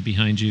a band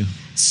behind you?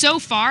 So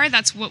far,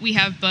 that's what we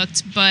have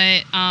booked,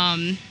 but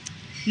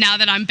now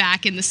that I'm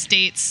back in the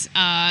States,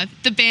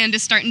 the band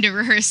is starting to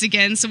rehearse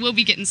again, so we'll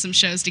be getting some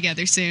shows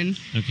together soon.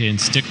 Okay, and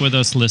stick with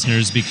us,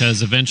 listeners,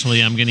 because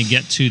eventually I'm going to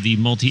get to the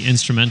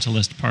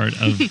multi-instrumentalist part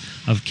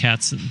of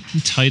Cat's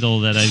title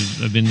that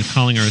I've been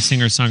calling her a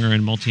singer-songwriter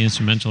and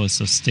multi-instrumentalist,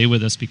 so stay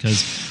with us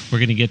because we're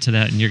going to get to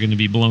that, and you're going to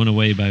be blown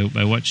away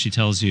by what she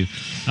tells you.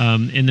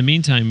 In the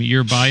meantime,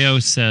 your bio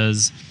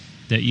says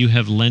that you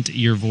have lent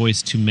your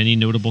voice to many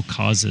notable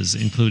causes,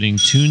 including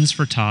Tunes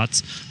for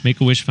Tots,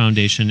 Make-A-Wish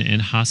Foundation,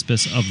 and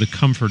Hospice of the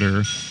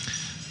Comforter.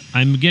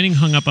 I'm getting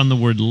hung up on the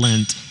word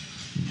lent,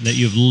 that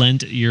you've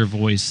lent your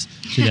voice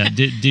to that.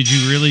 Did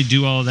you really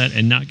do all of that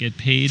and not get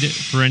paid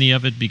for any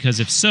of it? Because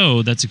if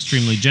so, that's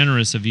extremely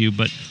generous of you.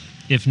 But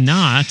if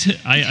not,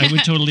 I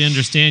would totally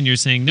understand. You're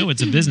saying, no,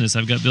 it's a business.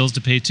 I've got bills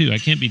to pay too. I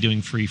can't be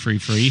doing free.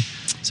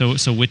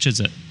 So which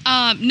is it?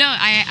 No,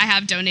 I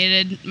have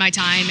donated my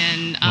time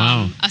and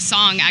Wow. a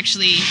song,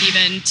 actually,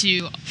 even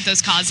to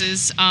those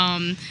causes.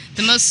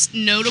 The most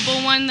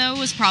notable one, though,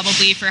 was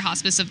probably for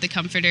Hospice of the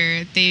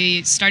Comforter.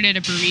 They started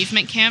a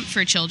bereavement camp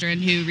for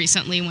children who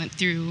recently went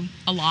through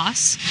a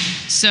loss.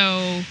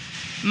 So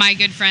my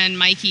good friend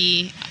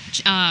Mikey,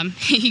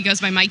 he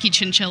goes by Mikey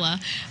Chinchilla,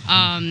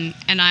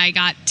 and I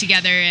got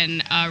together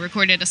and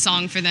recorded a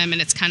song for them,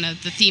 and it's kind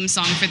of the theme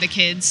song for the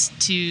kids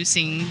to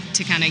sing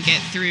to kind of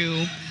get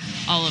through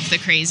all of the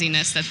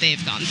craziness that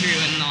they've gone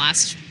through in the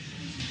last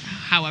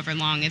however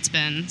long it's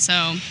been.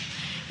 So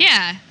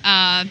yeah,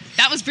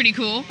 that was pretty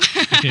cool.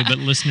 Okay, but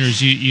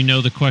listeners, you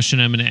know the question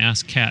I'm going to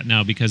ask Cat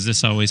now, because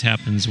this always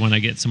happens when I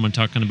get someone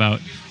talking about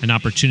an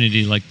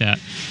opportunity like that,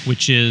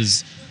 which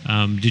is,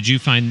 did you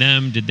find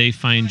them? Did they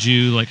find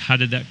you? Like, how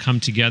did that come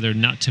together?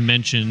 Not to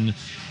mention,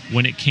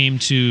 when it came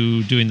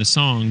to doing the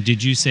song,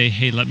 did you say,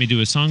 hey, let me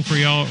do a song for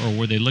y'all? Or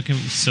were they looking?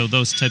 So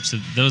that's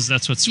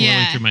what's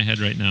swirling through my head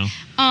right now.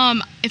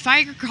 If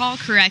I recall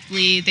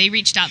correctly, they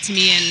reached out to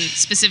me and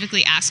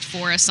specifically asked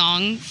for a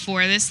song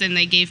for this. Then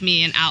they gave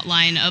me an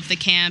outline of the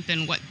camp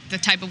and what the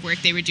type of work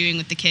they were doing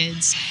with the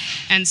kids.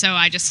 And so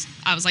I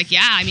was like,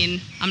 yeah, I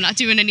mean, I'm not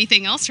doing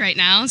anything else right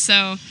now.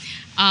 So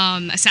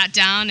I sat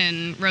down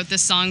and wrote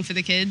this song for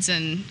the kids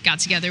and got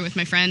together with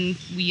my friend.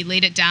 We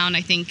laid it down,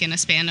 I think, in a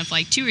span of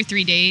like 2 or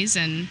 3 days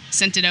and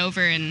sent it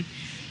over, and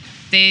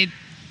they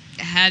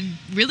had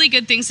really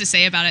good things to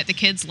say about it. The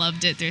kids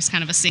loved it. There's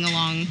kind of a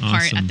sing-along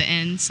part at the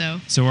end. So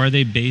are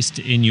they based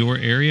in your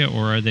area,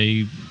 or are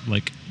they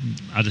like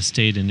out of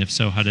state? And if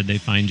so, how did they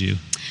find you?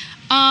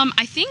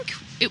 I think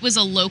it was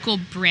a local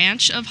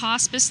branch of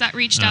Hospice that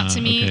reached out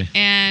to me. Okay.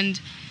 And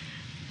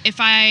if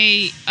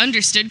I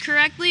understood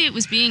correctly, it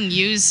was being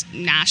used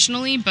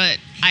nationally, but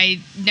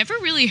I never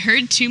really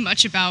heard too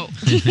much about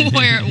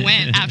where it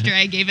went after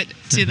I gave it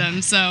to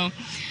them. So,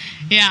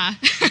 yeah.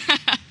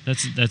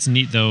 That's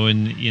neat, though,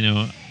 and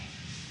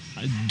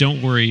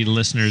don't worry,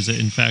 listeners.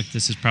 In fact,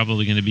 this is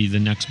probably going to be the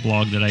next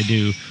blog that I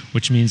do,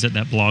 which means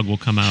that blog will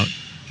come out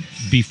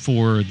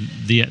before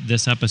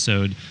this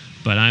episode.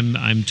 But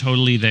I'm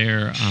totally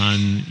there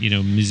on,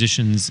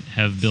 musicians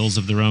have bills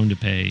of their own to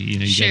pay.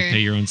 You Sure. got to pay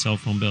your own cell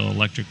phone bill,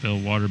 electric bill,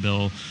 water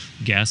bill,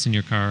 gas in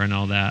your car, and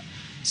all that.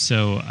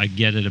 So I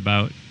get it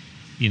about,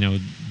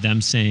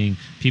 them saying,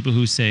 people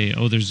who say,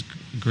 oh, there's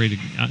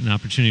an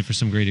opportunity for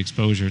some great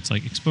exposure. It's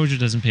like exposure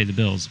doesn't pay the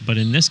bills. But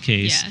in this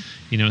case,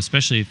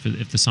 especially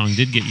if the song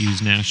did get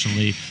used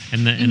nationally,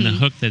 and the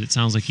hook that it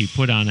sounds like you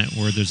put on it,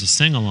 where there's a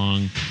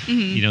sing-along,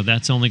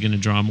 that's only going to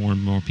draw more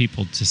and more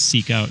people to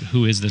seek out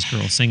who is this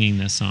girl singing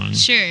this song.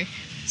 Sure.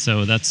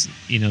 So that's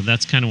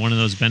kind of one of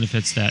those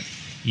benefits that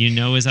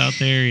is out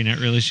there. You're not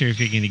really sure if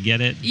you're going to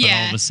get it, but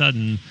all of a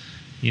sudden,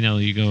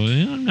 you go,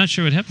 I'm not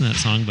sure what happened to that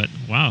song, but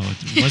wow,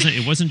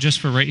 it wasn't just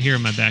for right here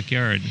in my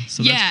backyard.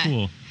 So that's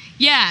cool.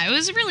 Yeah, it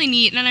was really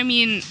neat. And I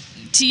mean,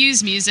 to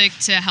use music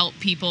to help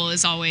people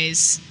is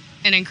always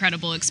an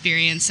incredible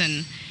experience.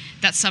 And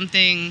that's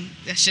something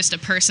that's just a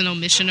personal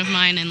mission of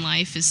mine in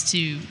life, is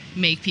to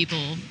make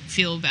people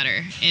feel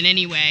better in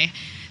any way.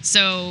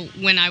 So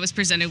when I was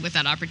presented with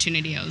that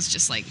opportunity, I was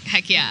just like,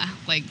 heck yeah,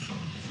 like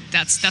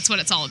that's what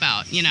it's all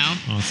about,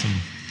 Awesome.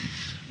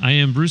 I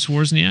am Bruce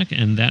Wozniak,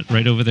 and that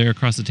right over there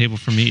across the table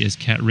from me is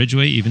Cat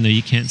Ridgeway, even though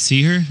you can't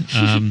see her.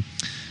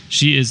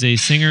 She is a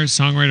singer,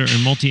 songwriter,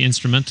 and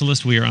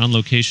multi-instrumentalist. We are on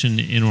location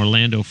in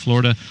Orlando,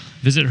 Florida.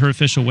 Visit her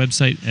official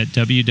website at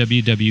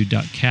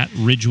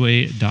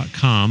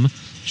www.catridgeway.com.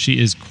 She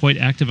is quite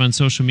active on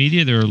social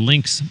media. There are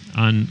links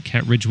on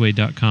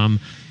catridgeway.com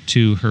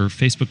to her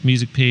Facebook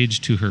music page,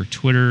 to her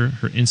Twitter,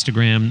 her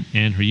Instagram,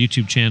 and her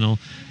YouTube channel.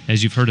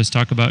 As you've heard us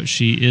talk about,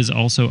 she is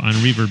also on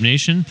Reverb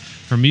Nation.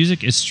 Her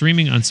music is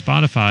streaming on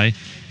Spotify,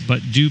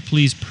 but do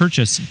please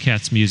purchase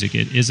Cat's music.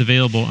 It is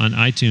available on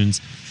iTunes.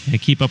 And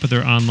keep up with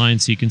her online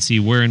so you can see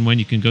where and when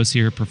you can go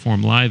see her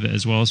perform live,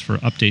 as well as for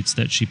updates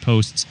that she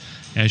posts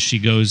as she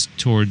goes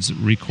towards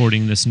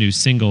recording this new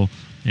single.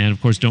 And,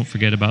 of course, don't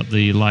forget about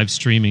the live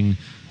streaming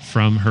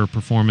from her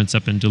performance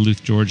up in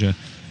Duluth, Georgia.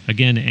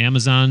 Again,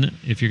 Amazon,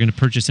 if you're going to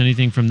purchase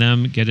anything from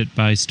them, get it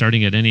by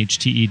starting at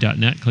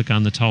NHTE.net. Click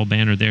on the tall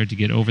banner there to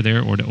get over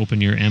there or to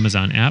open your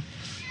Amazon app.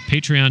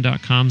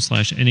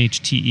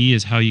 Patreon.com/NHTE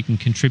is how you can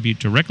contribute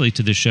directly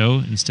to the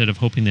show instead of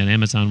hoping that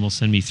Amazon will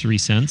send me 3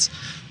 cents.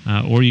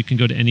 Or you can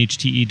go to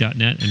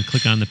NHTE.net and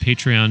click on the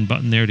Patreon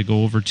button there to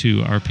go over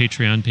to our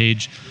Patreon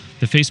page.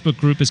 The Facebook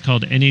group is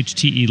called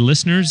NHTE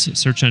Listeners.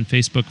 Search on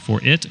Facebook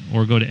for it,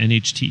 or go to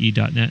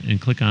NHTE.net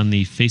and click on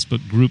the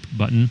Facebook group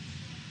button.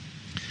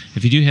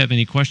 If you do have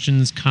any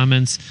questions,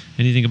 comments,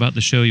 anything about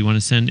the show you want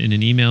to send in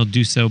an email,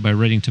 do so by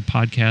writing to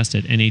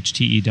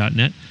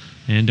podcast@nhte.net.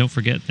 And don't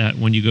forget that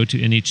when you go to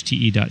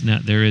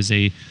nhte.net, there is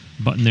a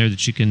button there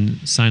that you can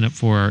sign up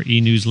for our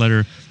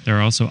e-newsletter. There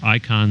are also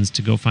icons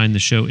to go find the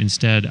show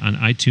instead on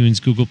iTunes,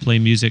 Google Play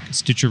Music,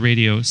 Stitcher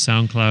Radio,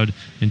 SoundCloud,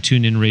 and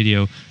TuneIn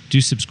Radio.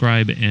 Do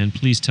subscribe, and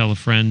please tell a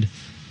friend.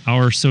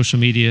 Our social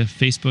media,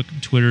 Facebook,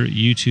 Twitter,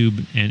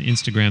 YouTube, and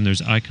Instagram,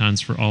 there's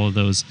icons for all of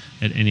those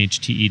at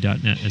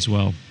nhte.net as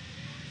well.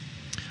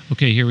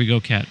 Okay, here we go,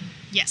 Cat.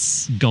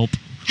 Yes. Gulp.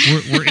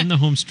 We're in the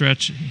home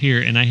stretch here,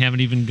 and I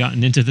haven't even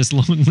gotten into this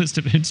long list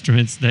of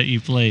instruments that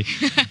you play,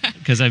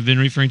 because I've been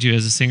referring to you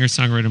as a singer,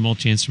 songwriter,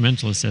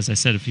 multi-instrumentalist, as I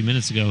said a few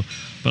minutes ago.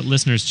 But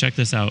listeners, check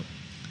this out.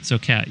 So,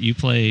 Kat, you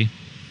play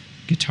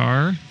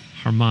guitar,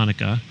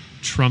 harmonica,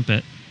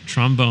 trumpet,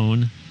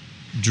 trombone,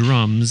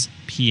 drums,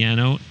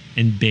 piano,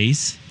 and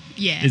bass.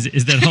 Yeah.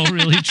 Is that all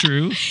really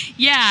true?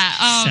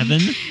 Yeah.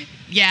 7?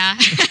 Yeah.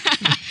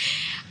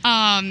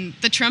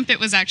 The trumpet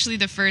was actually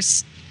the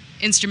first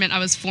instrument I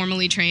was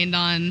formally trained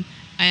on,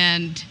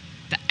 and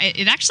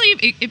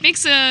it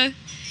makes an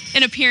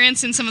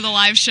appearance in some of the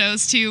live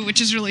shows too,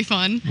 which is really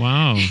fun.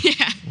 Wow.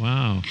 Yeah.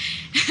 Wow.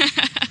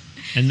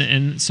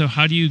 And so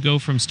how do you go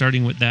from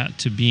starting with that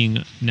to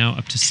being now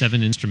up to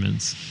 7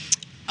 instruments?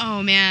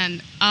 Oh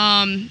man.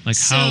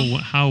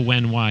 How,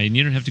 when, why? And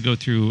you don't have to go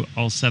through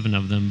all 7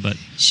 of them, but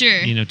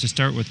sure. To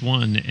start with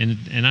one.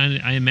 And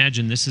I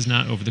imagine this is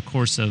not over the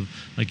course of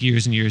like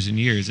years and years and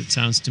years. It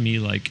sounds to me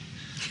like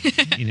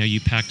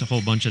you packed a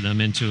whole bunch of them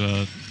into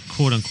a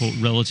quote-unquote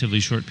relatively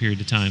short period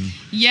of time.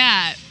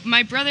 Yeah.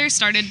 My brother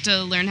started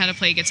to learn how to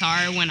play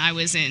guitar when I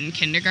was in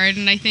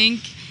kindergarten, I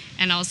think.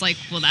 And I was like,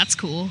 well, that's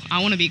cool. I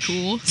want to be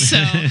cool. So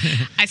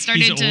I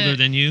started He's older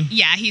than you?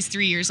 Yeah, he's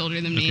 3 years older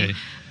than me. Okay.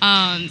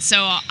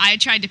 So I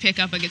tried to pick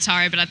up a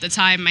guitar, but at the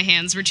time my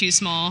hands were too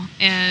small.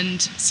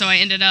 And so I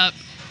ended up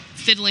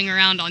fiddling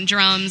around on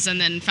drums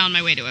and then found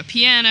my way to a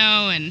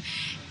piano. And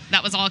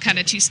that was all kind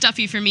of too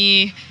stuffy for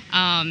me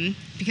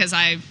because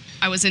I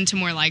was into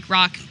more like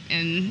rock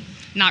and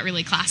not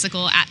really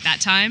classical at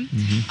that time.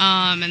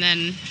 Mm-hmm. And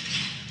then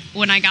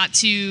when I got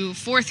to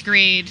 4th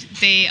grade,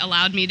 they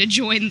allowed me to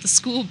join the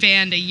school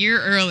band a year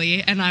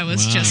early, and I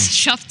was just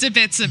chuffed to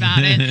bits about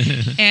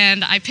it.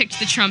 And I picked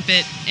the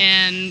trumpet,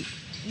 and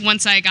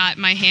once I got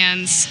my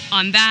hands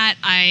on that,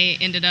 I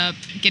ended up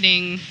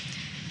getting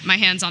my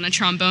hands on a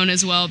trombone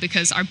as well,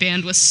 because our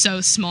band was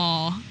so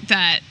small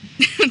that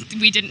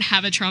we didn't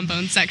have a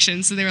trombone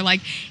section. So they were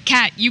like,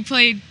 Kat, you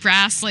played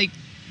brass, like,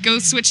 go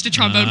switch to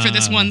trombone for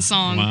this one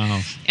song. Wow.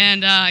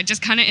 And I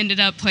just kind of ended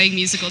up playing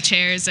musical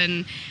chairs,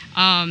 and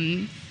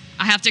I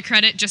have to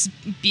credit just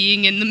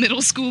being in the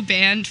middle school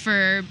band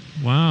for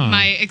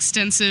my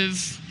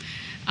extensive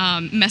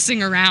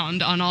messing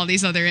around on all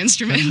these other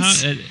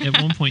instruments.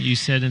 At one point you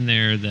said in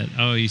there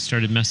that, you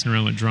started messing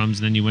around with drums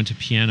and then you went to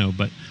piano,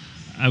 but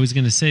I was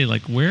going to say,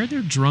 like, where are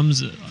there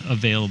drums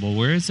available?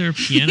 Where is there a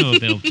piano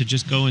available to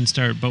just go and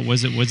start? But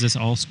was this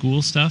all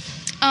school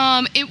stuff?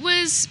 It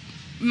was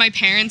my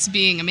parents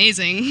being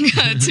amazing,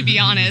 to be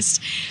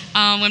honest.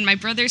 When my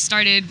brother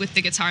started with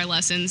the guitar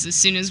lessons, as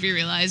soon as we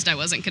realized I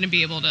wasn't going to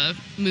be able to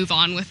move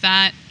on with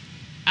that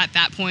at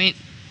that point,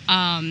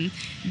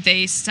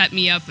 they set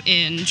me up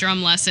in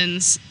drum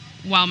lessons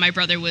while my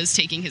brother was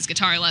taking his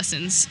guitar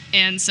lessons.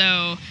 And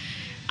so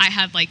I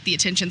had like the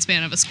attention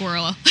span of a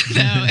squirrel, though,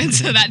 and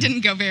so that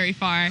didn't go very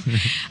far.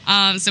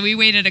 So we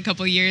waited a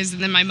couple years,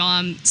 and then my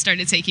mom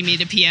started taking me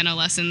to piano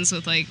lessons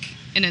with like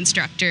an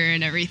instructor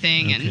and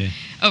everything. Okay. And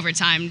over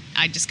time,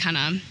 I just kind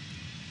of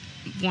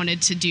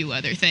wanted to do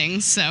other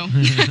things. So,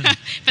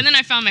 but then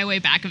I found my way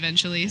back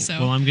eventually. So,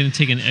 well, I'm going to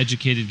take an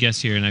educated guess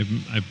here, and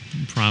I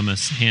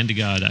promise, hand to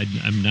God,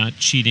 I'm not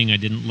cheating. I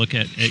didn't look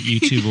at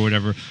YouTube or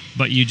whatever.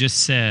 But you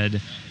just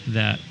said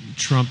that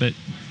trumpet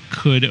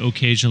could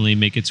occasionally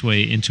make its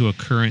way into a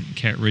current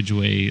Cat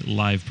Ridgeway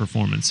live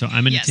performance. So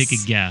I'm going to take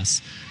a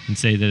guess and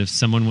say that if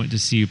someone went to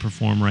see you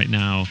perform right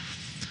now,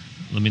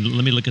 let me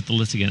look at the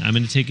list again. I'm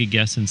going to take a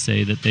guess and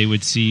say that they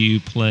would see you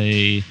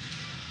play,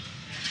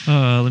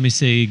 let me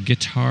say,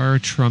 guitar,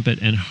 trumpet,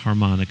 and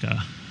harmonica.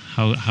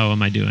 How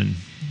am I doing?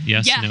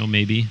 Yes, no,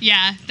 maybe?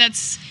 Yeah,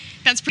 that's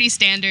pretty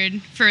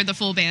standard for the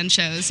full band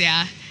shows,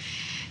 yeah.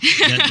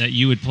 that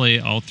you would play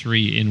all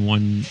three in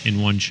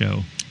one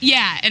show.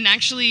 Yeah, and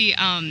actually,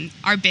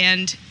 our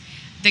band,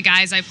 the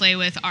guys I play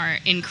with are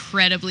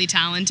incredibly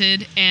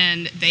talented,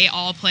 and they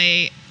all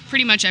play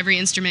pretty much every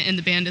instrument in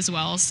the band as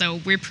well. So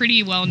we're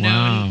pretty well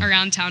known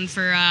around town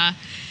for.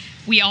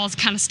 We all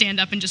kind of stand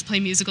up and just play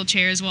musical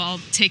chairs. We'll all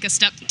take a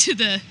step to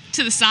the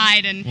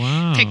side and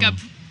pick up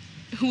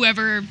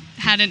whoever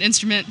had an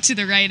instrument to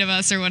the right of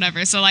us or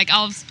whatever. So like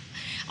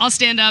I'll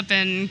stand up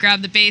and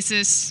grab the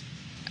bass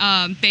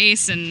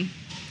and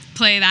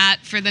play that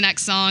for the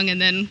next song,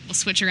 and then we'll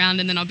switch around,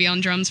 and then I'll be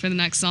on drums for the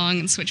next song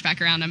and switch back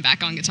around and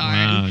back on guitar.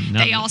 And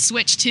they all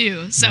switch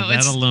too. So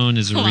that alone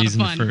is a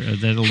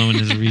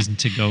reason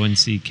to go and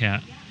see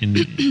Cat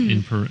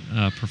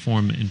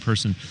perform in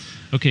person.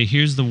 Okay,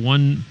 here's the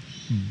one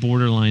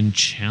borderline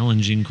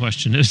challenging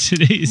question of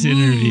today's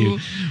interview.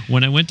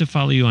 When I went to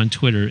follow you on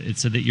Twitter, it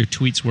said that your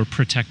tweets were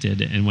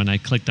protected, and when I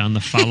clicked on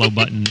the follow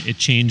button, it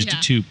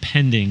changed to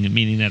pending,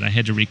 meaning that I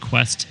had to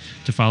request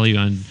to follow you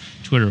on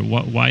Twitter.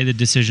 Why the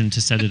decision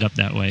to set it up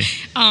that way?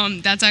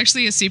 That's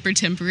actually a super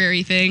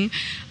temporary thing.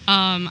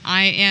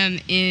 I am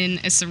in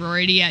a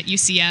sorority at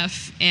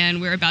UCF,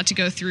 and we're about to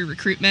go through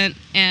recruitment,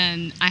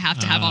 and I have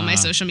to have all my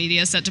social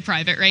media set to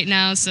private right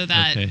now so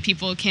that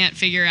people can't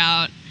figure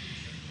out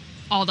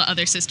all the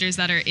other sisters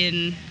that are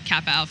in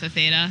Kappa Alpha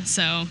Theta.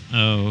 So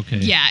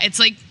yeah, it's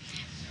like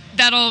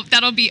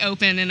that'll be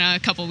open in a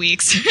couple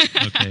weeks.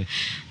 Okay.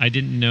 I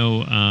didn't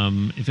know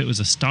if it was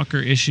a stalker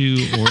issue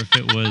or if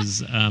it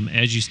was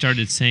as you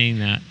started saying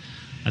that,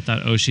 I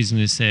thought, she's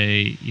going to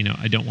say,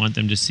 I don't want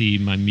them to see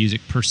my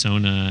music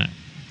persona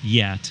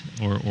yet,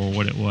 or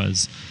what it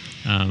was.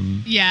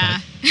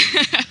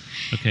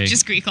 Okay.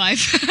 Just Greek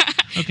life.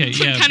 Okay,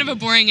 yeah. Kind of a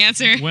boring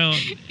answer. Well,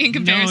 in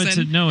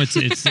comparison.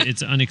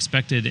 It's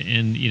unexpected,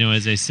 and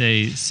as I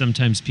say,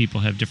 sometimes people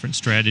have different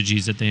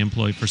strategies that they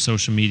employ for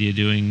social media,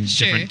 doing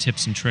different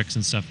tips and tricks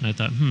and stuff. And I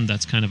thought,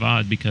 that's kind of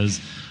odd, because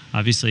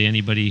obviously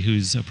anybody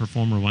who's a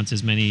performer wants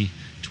as many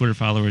Twitter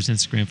followers,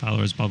 Instagram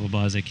followers, blah blah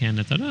blah as they can.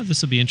 I thought,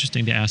 this will be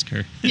interesting to ask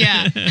her.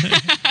 Yeah.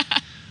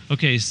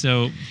 Okay,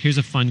 so here's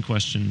a fun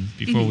question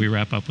before we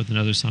wrap up with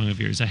another song of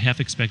yours. I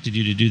half expected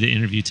you to do the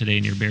interview today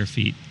in your bare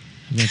feet.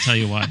 I'm going to tell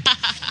you why.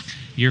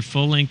 Your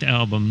full-length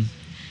album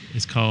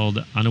is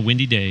called On a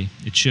Windy Day.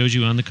 It shows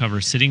you on the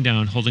cover sitting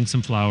down, holding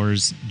some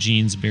flowers,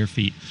 jeans, bare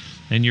feet.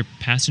 Then your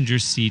Passenger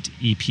Seat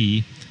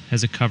EP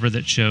has a cover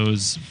that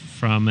shows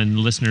from, and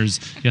listeners,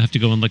 you'll have to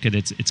go and look at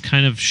it. It's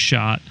kind of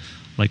shot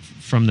like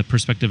from the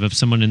perspective of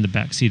someone in the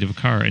back seat of a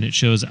car, and it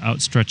shows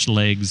outstretched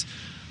legs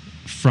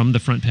from the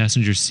front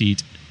passenger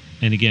seat,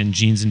 and again,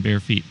 jeans and bare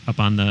feet up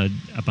on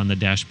the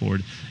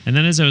dashboard. And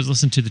then as I was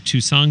listening to the two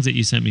songs that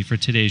you sent me for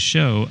today's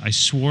show, I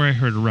swore I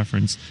heard a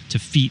reference to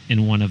feet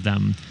in one of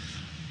them.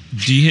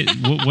 Do you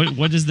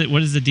what is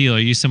the deal? Are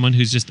you someone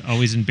who's just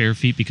always in bare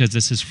feet because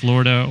this is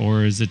Florida,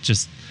 or is it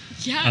just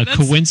a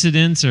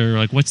coincidence, or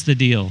like what's the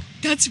deal?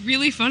 That's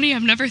really funny.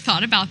 I've never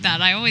thought about that.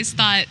 I always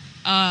thought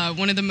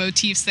one of the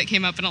motifs that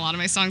came up in a lot of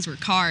my songs were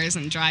cars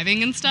and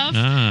driving and stuff.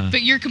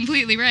 But you're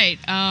completely right.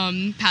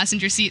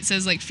 Passenger Seat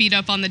says like feet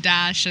up on the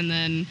dash, and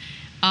then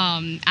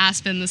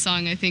Aspen, the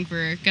song I think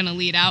we're gonna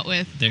lead out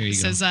with,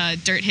 says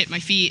dirt hit my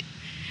feet.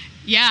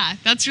 Yeah,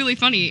 that's really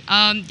funny.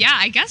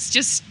 I guess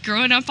just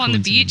growing up on the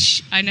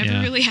beach, I never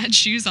really had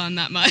shoes on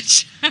that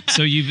much.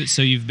 So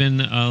you've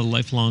been a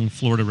lifelong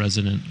Florida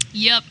resident.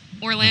 Yep.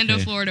 Orlando,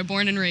 Florida,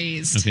 born and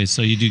raised. Okay,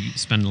 so you do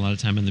spend a lot of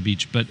time on the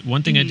beach. But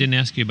one thing I didn't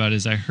ask you about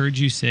is I heard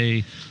you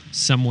say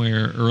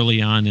somewhere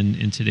early on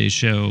in today's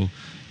show,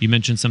 You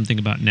mentioned something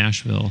about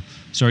Nashville.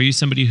 So are you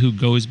somebody who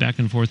goes back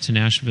and forth to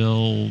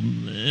Nashville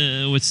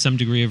with some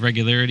degree of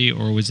regularity,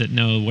 or was it,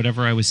 no,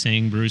 whatever I was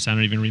saying, Bruce, I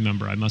don't even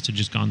remember. I must have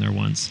just gone there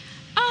once.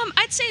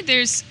 I'd say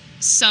there's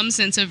some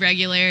sense of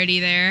regularity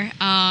there.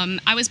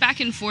 I was back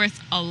and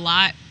forth a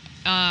lot,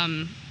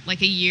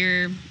 like a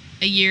year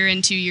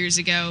and 2 years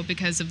ago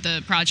because of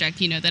the project,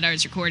 that I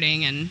was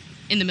recording and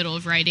in the middle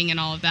of writing and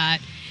all of that.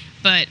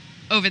 But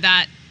over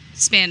that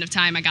span of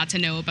time, I got to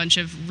know a bunch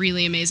of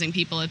really amazing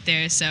people up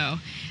there. So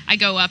I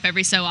go up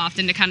every so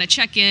often to kind of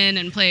check in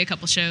and play a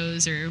couple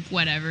shows or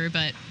whatever.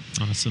 But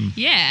awesome.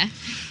 Yeah.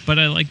 But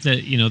I like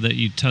that, that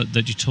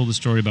you told the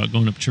story about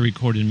going up to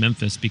record in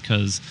Memphis,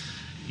 because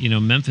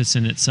Memphis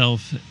in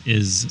itself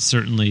is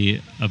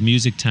certainly a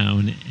music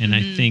town, and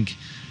I think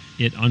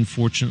it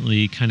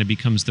unfortunately kind of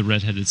becomes the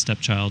redheaded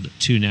stepchild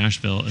to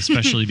Nashville,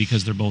 especially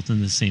because they're both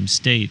in the same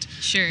state.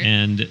 Sure.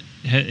 And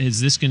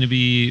is this going to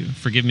be,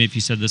 forgive me if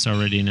you said this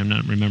already and I'm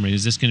not remembering,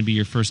 is this going to be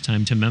your first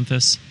time to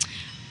Memphis?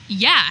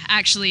 Yeah,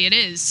 actually it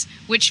is,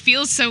 which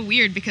feels so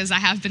weird because I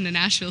have been to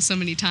Nashville so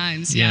many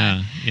times.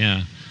 Yeah.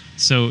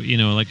 So,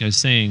 like I was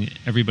saying,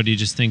 everybody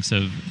just thinks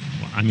of,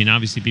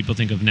 obviously people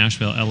think of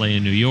Nashville, LA,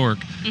 and New York,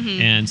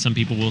 and some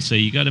people will say,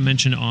 you got to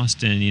mention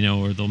Austin,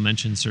 or they'll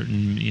mention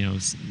certain,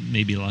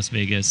 maybe Las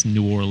Vegas,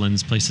 New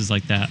Orleans, places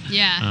like that.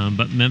 Yeah.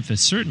 But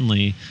Memphis,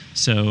 certainly.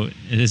 So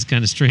it is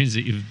kind of strange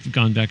that you've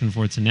gone back and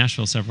forth to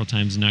Nashville several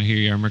times, and now here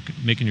you are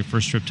making your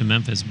first trip to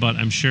Memphis. But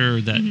I'm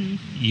sure that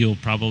you'll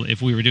probably,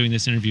 if we were doing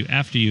this interview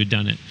after you had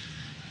done it,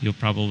 you'll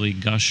probably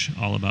gush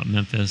all about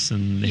Memphis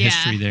and the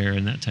history there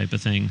and that type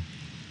of thing.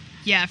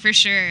 Yeah, for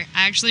sure.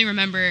 I actually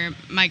remember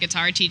my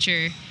guitar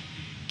teacher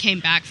came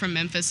back from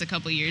Memphis a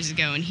couple years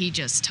ago, and he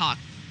just talked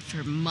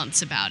for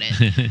months about it.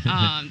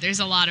 There's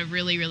a lot of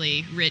really,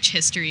 really rich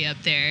history up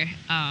there,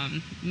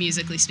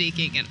 musically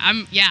speaking, and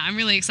I'm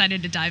really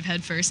excited to dive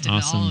headfirst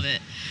into all of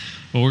it.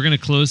 Well, we're going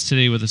to close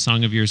today with a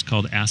song of yours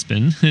called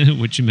Aspen,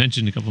 which you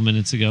mentioned a couple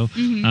minutes ago.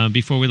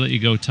 Before we let you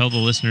go, tell the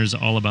listeners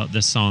all about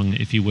this song,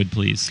 if you would,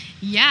 please.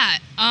 Yeah.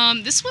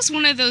 This was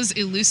one of those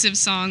elusive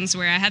songs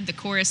where I had the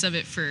chorus of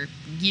it for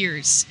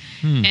years,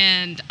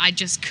 and I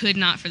just could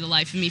not for the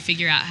life of me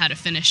figure out how to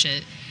finish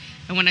it.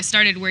 And when I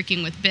started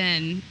working with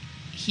Ben,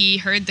 he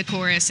heard the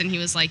chorus, and he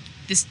was like,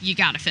 you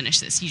got to finish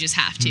this. You just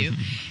have to.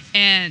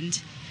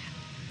 And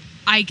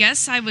I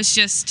guess I was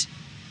just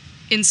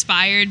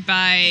inspired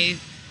by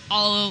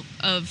all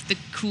of the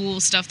cool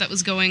stuff that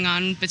was going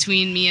on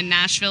between me and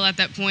Nashville at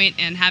that point,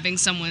 and having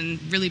someone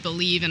really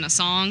believe in a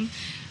song.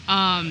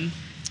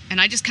 And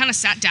I just kind of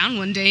sat down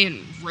one day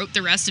and wrote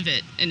the rest of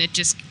it, and it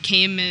just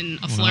came in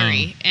a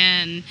flurry. Wow.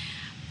 And,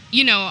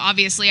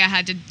 obviously I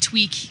had to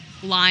tweak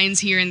lines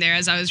here and there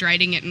as I was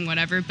writing it and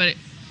whatever, but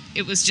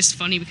it was just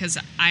funny because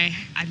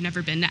I've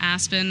never been to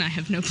Aspen. I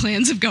have no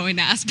plans of going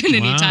to Aspen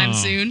anytime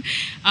soon.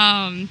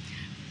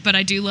 But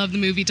I do love the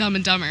movie Dumb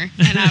and Dumber,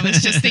 and I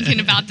was just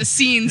thinking about the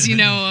scenes,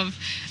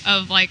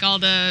 of like all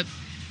the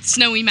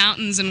snowy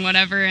mountains and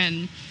whatever,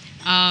 and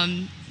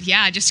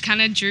I just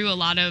kind of drew a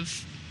lot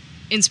of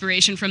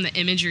inspiration from the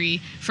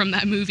imagery from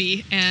that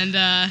movie, and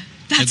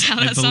that's how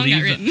that song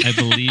got written. I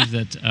believe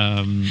that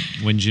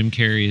when Jim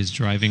Carrey is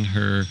driving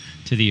her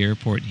to the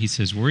airport, he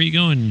says, "Where are you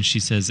going?" And she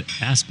says,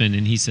 "Aspen,"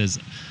 and he says,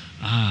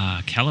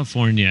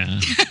 "California."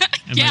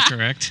 Am I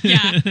correct?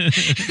 Yeah.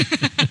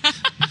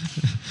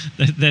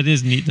 That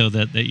is neat, though,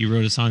 that you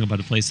wrote a song about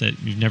a place that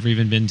you've never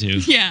even been to.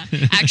 Yeah.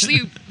 I actually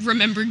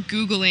remember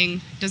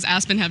Googling, does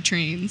Aspen have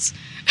trains?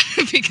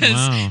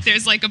 Because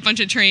there's like a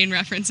bunch of train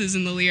references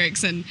in the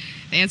lyrics, and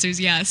the answer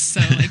is yes. So,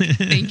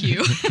 thank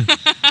you.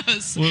 I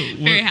was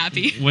very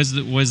happy. Was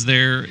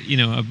there,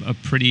 a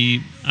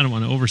pretty, I don't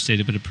want to overstate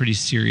it, but a pretty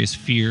serious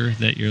fear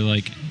that you're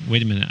like,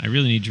 wait a minute, I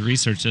really need to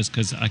research this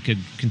because I could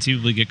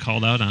conceivably get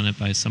called out on it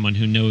by someone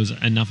who knows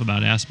enough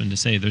about Aspen to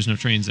say there's no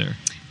trains there?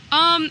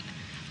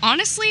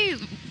 Honestly,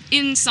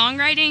 in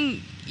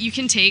songwriting, you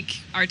can take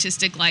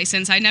artistic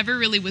license. I never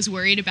really was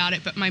worried about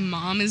it, but my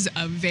mom is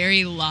a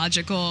very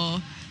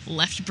logical,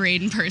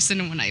 left-brain person,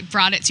 and when I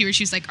brought it to her,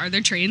 she was like, "Are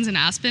there trains in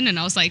Aspen?" And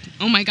I was like,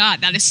 "Oh my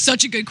God, that is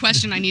such a good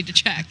question. I need to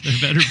check." There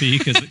better be,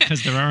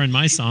 because there are in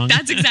my song.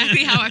 That's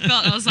exactly how I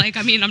felt. I was like,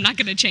 I'm not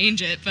going to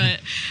change it, but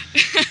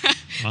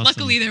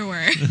luckily there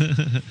were.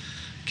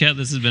 Cat,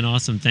 this has been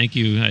awesome. Thank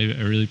you. I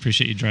really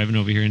appreciate you driving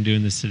over here and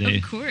doing this today.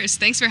 Of course.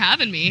 Thanks for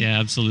having me. Yeah,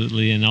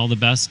 absolutely. And all the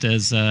best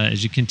as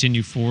you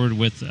continue forward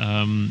with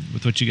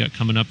what you got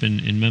coming up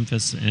in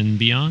Memphis and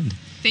beyond.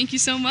 Thank you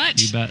so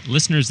much. You bet.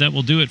 Listeners, that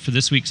will do it for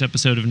this week's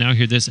episode of Now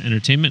Hear This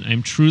Entertainment.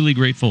 I'm truly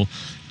grateful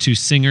to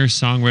singer,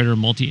 songwriter,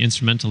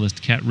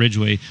 multi-instrumentalist Cat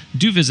Ridgeway.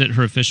 Do visit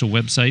her official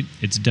website.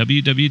 It's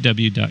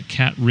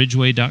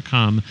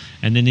www.catridgeway.com,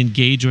 and then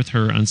engage with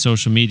her on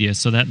social media.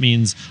 So that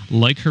means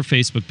like her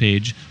Facebook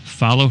page,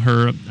 follow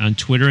her on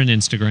Twitter and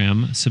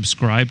Instagram,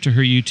 subscribe to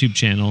her YouTube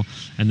channel,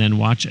 and then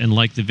watch and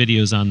like the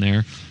videos on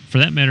there. For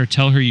that matter,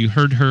 tell her you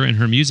heard her and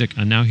her music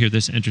on Now Hear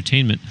This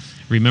Entertainment.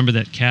 Remember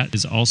that Cat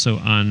is also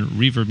on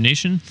Reverb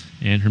Nation,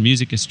 and her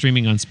music is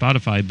streaming on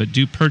Spotify, but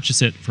do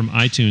purchase it from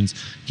iTunes.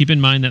 Keep in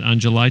mind that on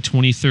July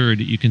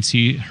 23rd, you can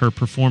see her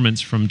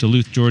performance from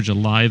Duluth, Georgia,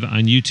 live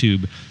on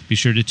YouTube. Be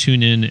sure to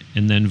tune in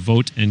and then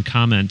vote and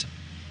comment.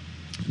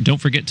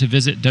 Don't forget to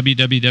visit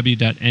www.nhte.net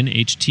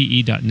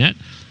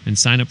and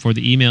sign up for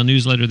the email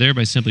newsletter there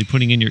by simply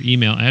putting in your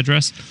email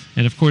address.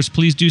 And of course,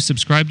 please do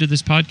subscribe to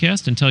this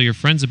podcast and tell your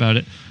friends about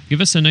it.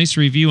 Give us a nice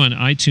review on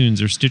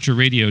iTunes or Stitcher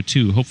Radio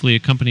too, hopefully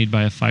accompanied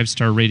by a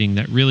 5-star rating.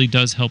 That really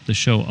does help the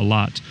show a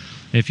lot.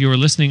 If you are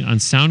listening on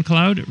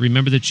SoundCloud,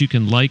 remember that you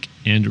can like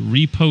and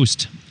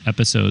repost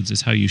episodes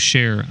is how you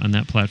share on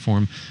that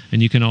platform,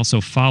 and you can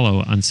also follow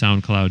on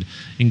SoundCloud.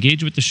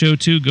 Engage with the show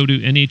too. Go to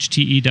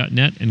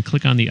nhte.net and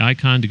click on the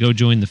icon to go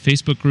join the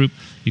Facebook group.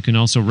 You can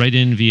also write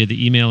in via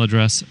the email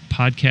address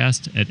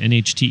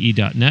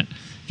podcast@nhte.net.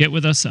 Get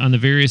with us on the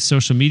various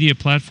social media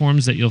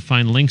platforms that you'll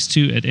find links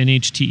to at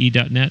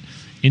nhte.net.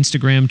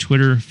 Instagram,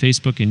 Twitter,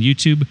 Facebook, and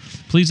YouTube.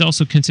 Please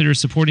also consider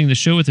supporting the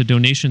show with a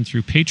donation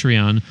through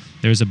Patreon.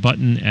 There's a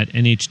button at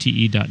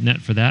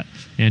nhte.net for that.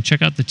 And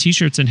check out the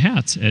t-shirts and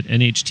hats at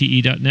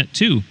nhte.net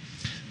too.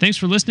 Thanks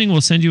for listening.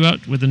 We'll send you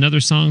out with another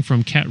song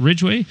from Cat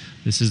Ridgeway.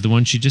 This is the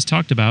one she just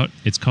talked about.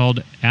 It's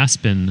called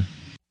Aspen.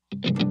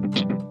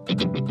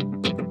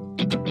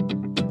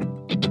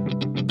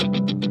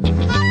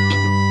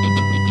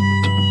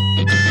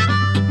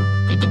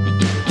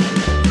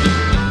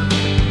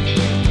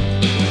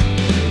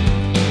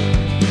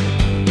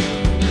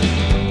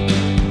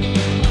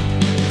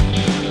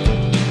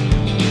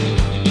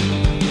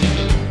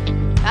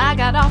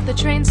 Off the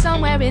train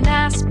somewhere in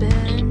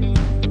Aspen,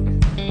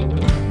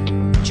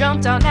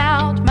 jumped on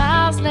out,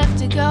 miles left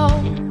to go.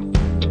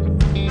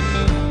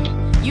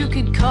 You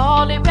could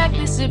call it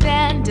reckless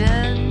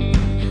abandon,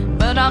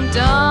 but I'm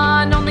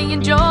done only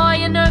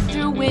enjoying earth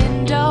through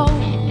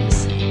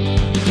windows.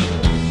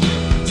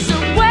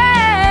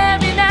 Somewhere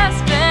in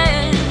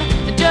Aspen,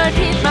 the dirt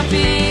hit my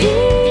feet.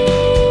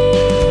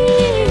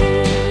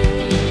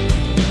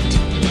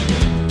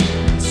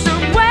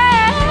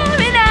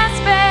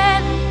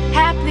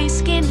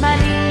 My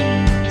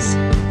knees.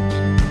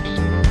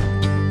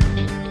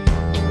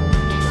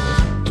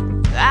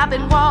 I've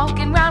been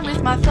walking around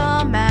with my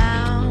thumb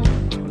out,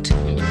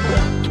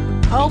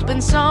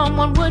 hoping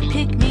someone would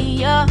pick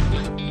me up.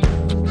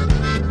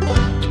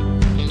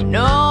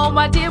 No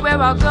idea where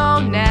I'll go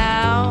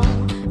now,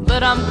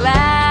 but I'm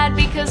glad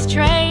because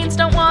trains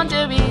don't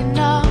wander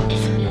enough.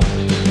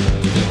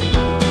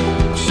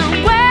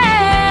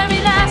 Somewhere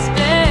in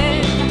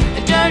Aspen,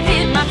 the dirt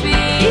hit my feet.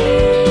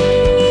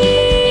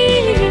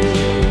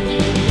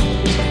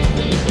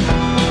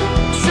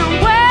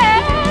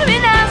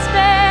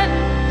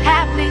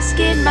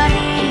 Skin my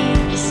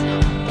knees.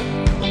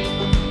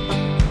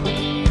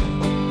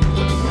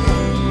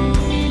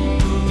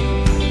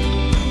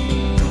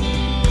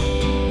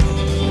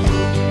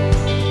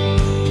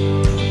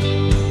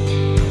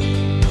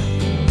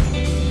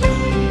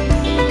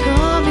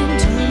 Come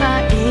into my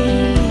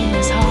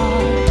ears,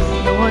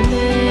 heart. Lord,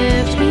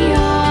 lift me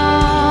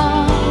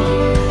up.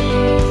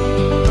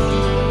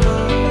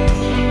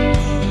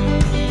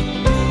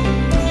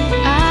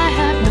 I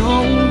have no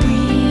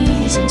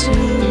reason to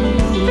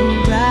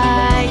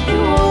write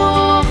you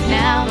off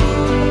now.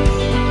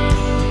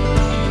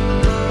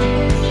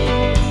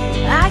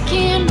 I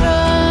can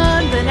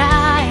run, but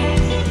I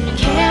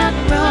can't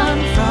run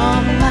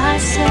from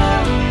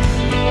myself.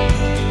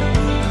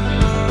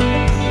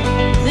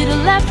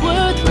 Little left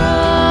worth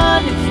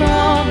running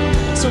from,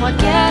 so I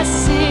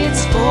guess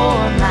it's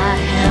for my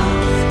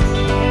health.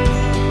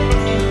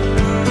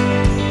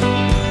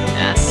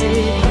 I said,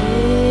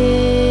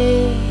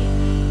 hey,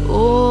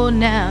 oh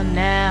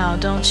now,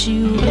 don't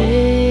you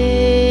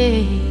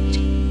wait,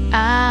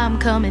 I'm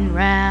coming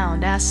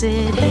round. I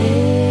said,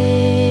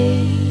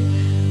 hey,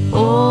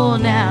 oh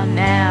now,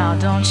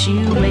 don't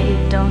you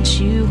wait, don't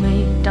you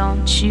wait,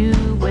 don't you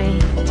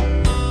wait.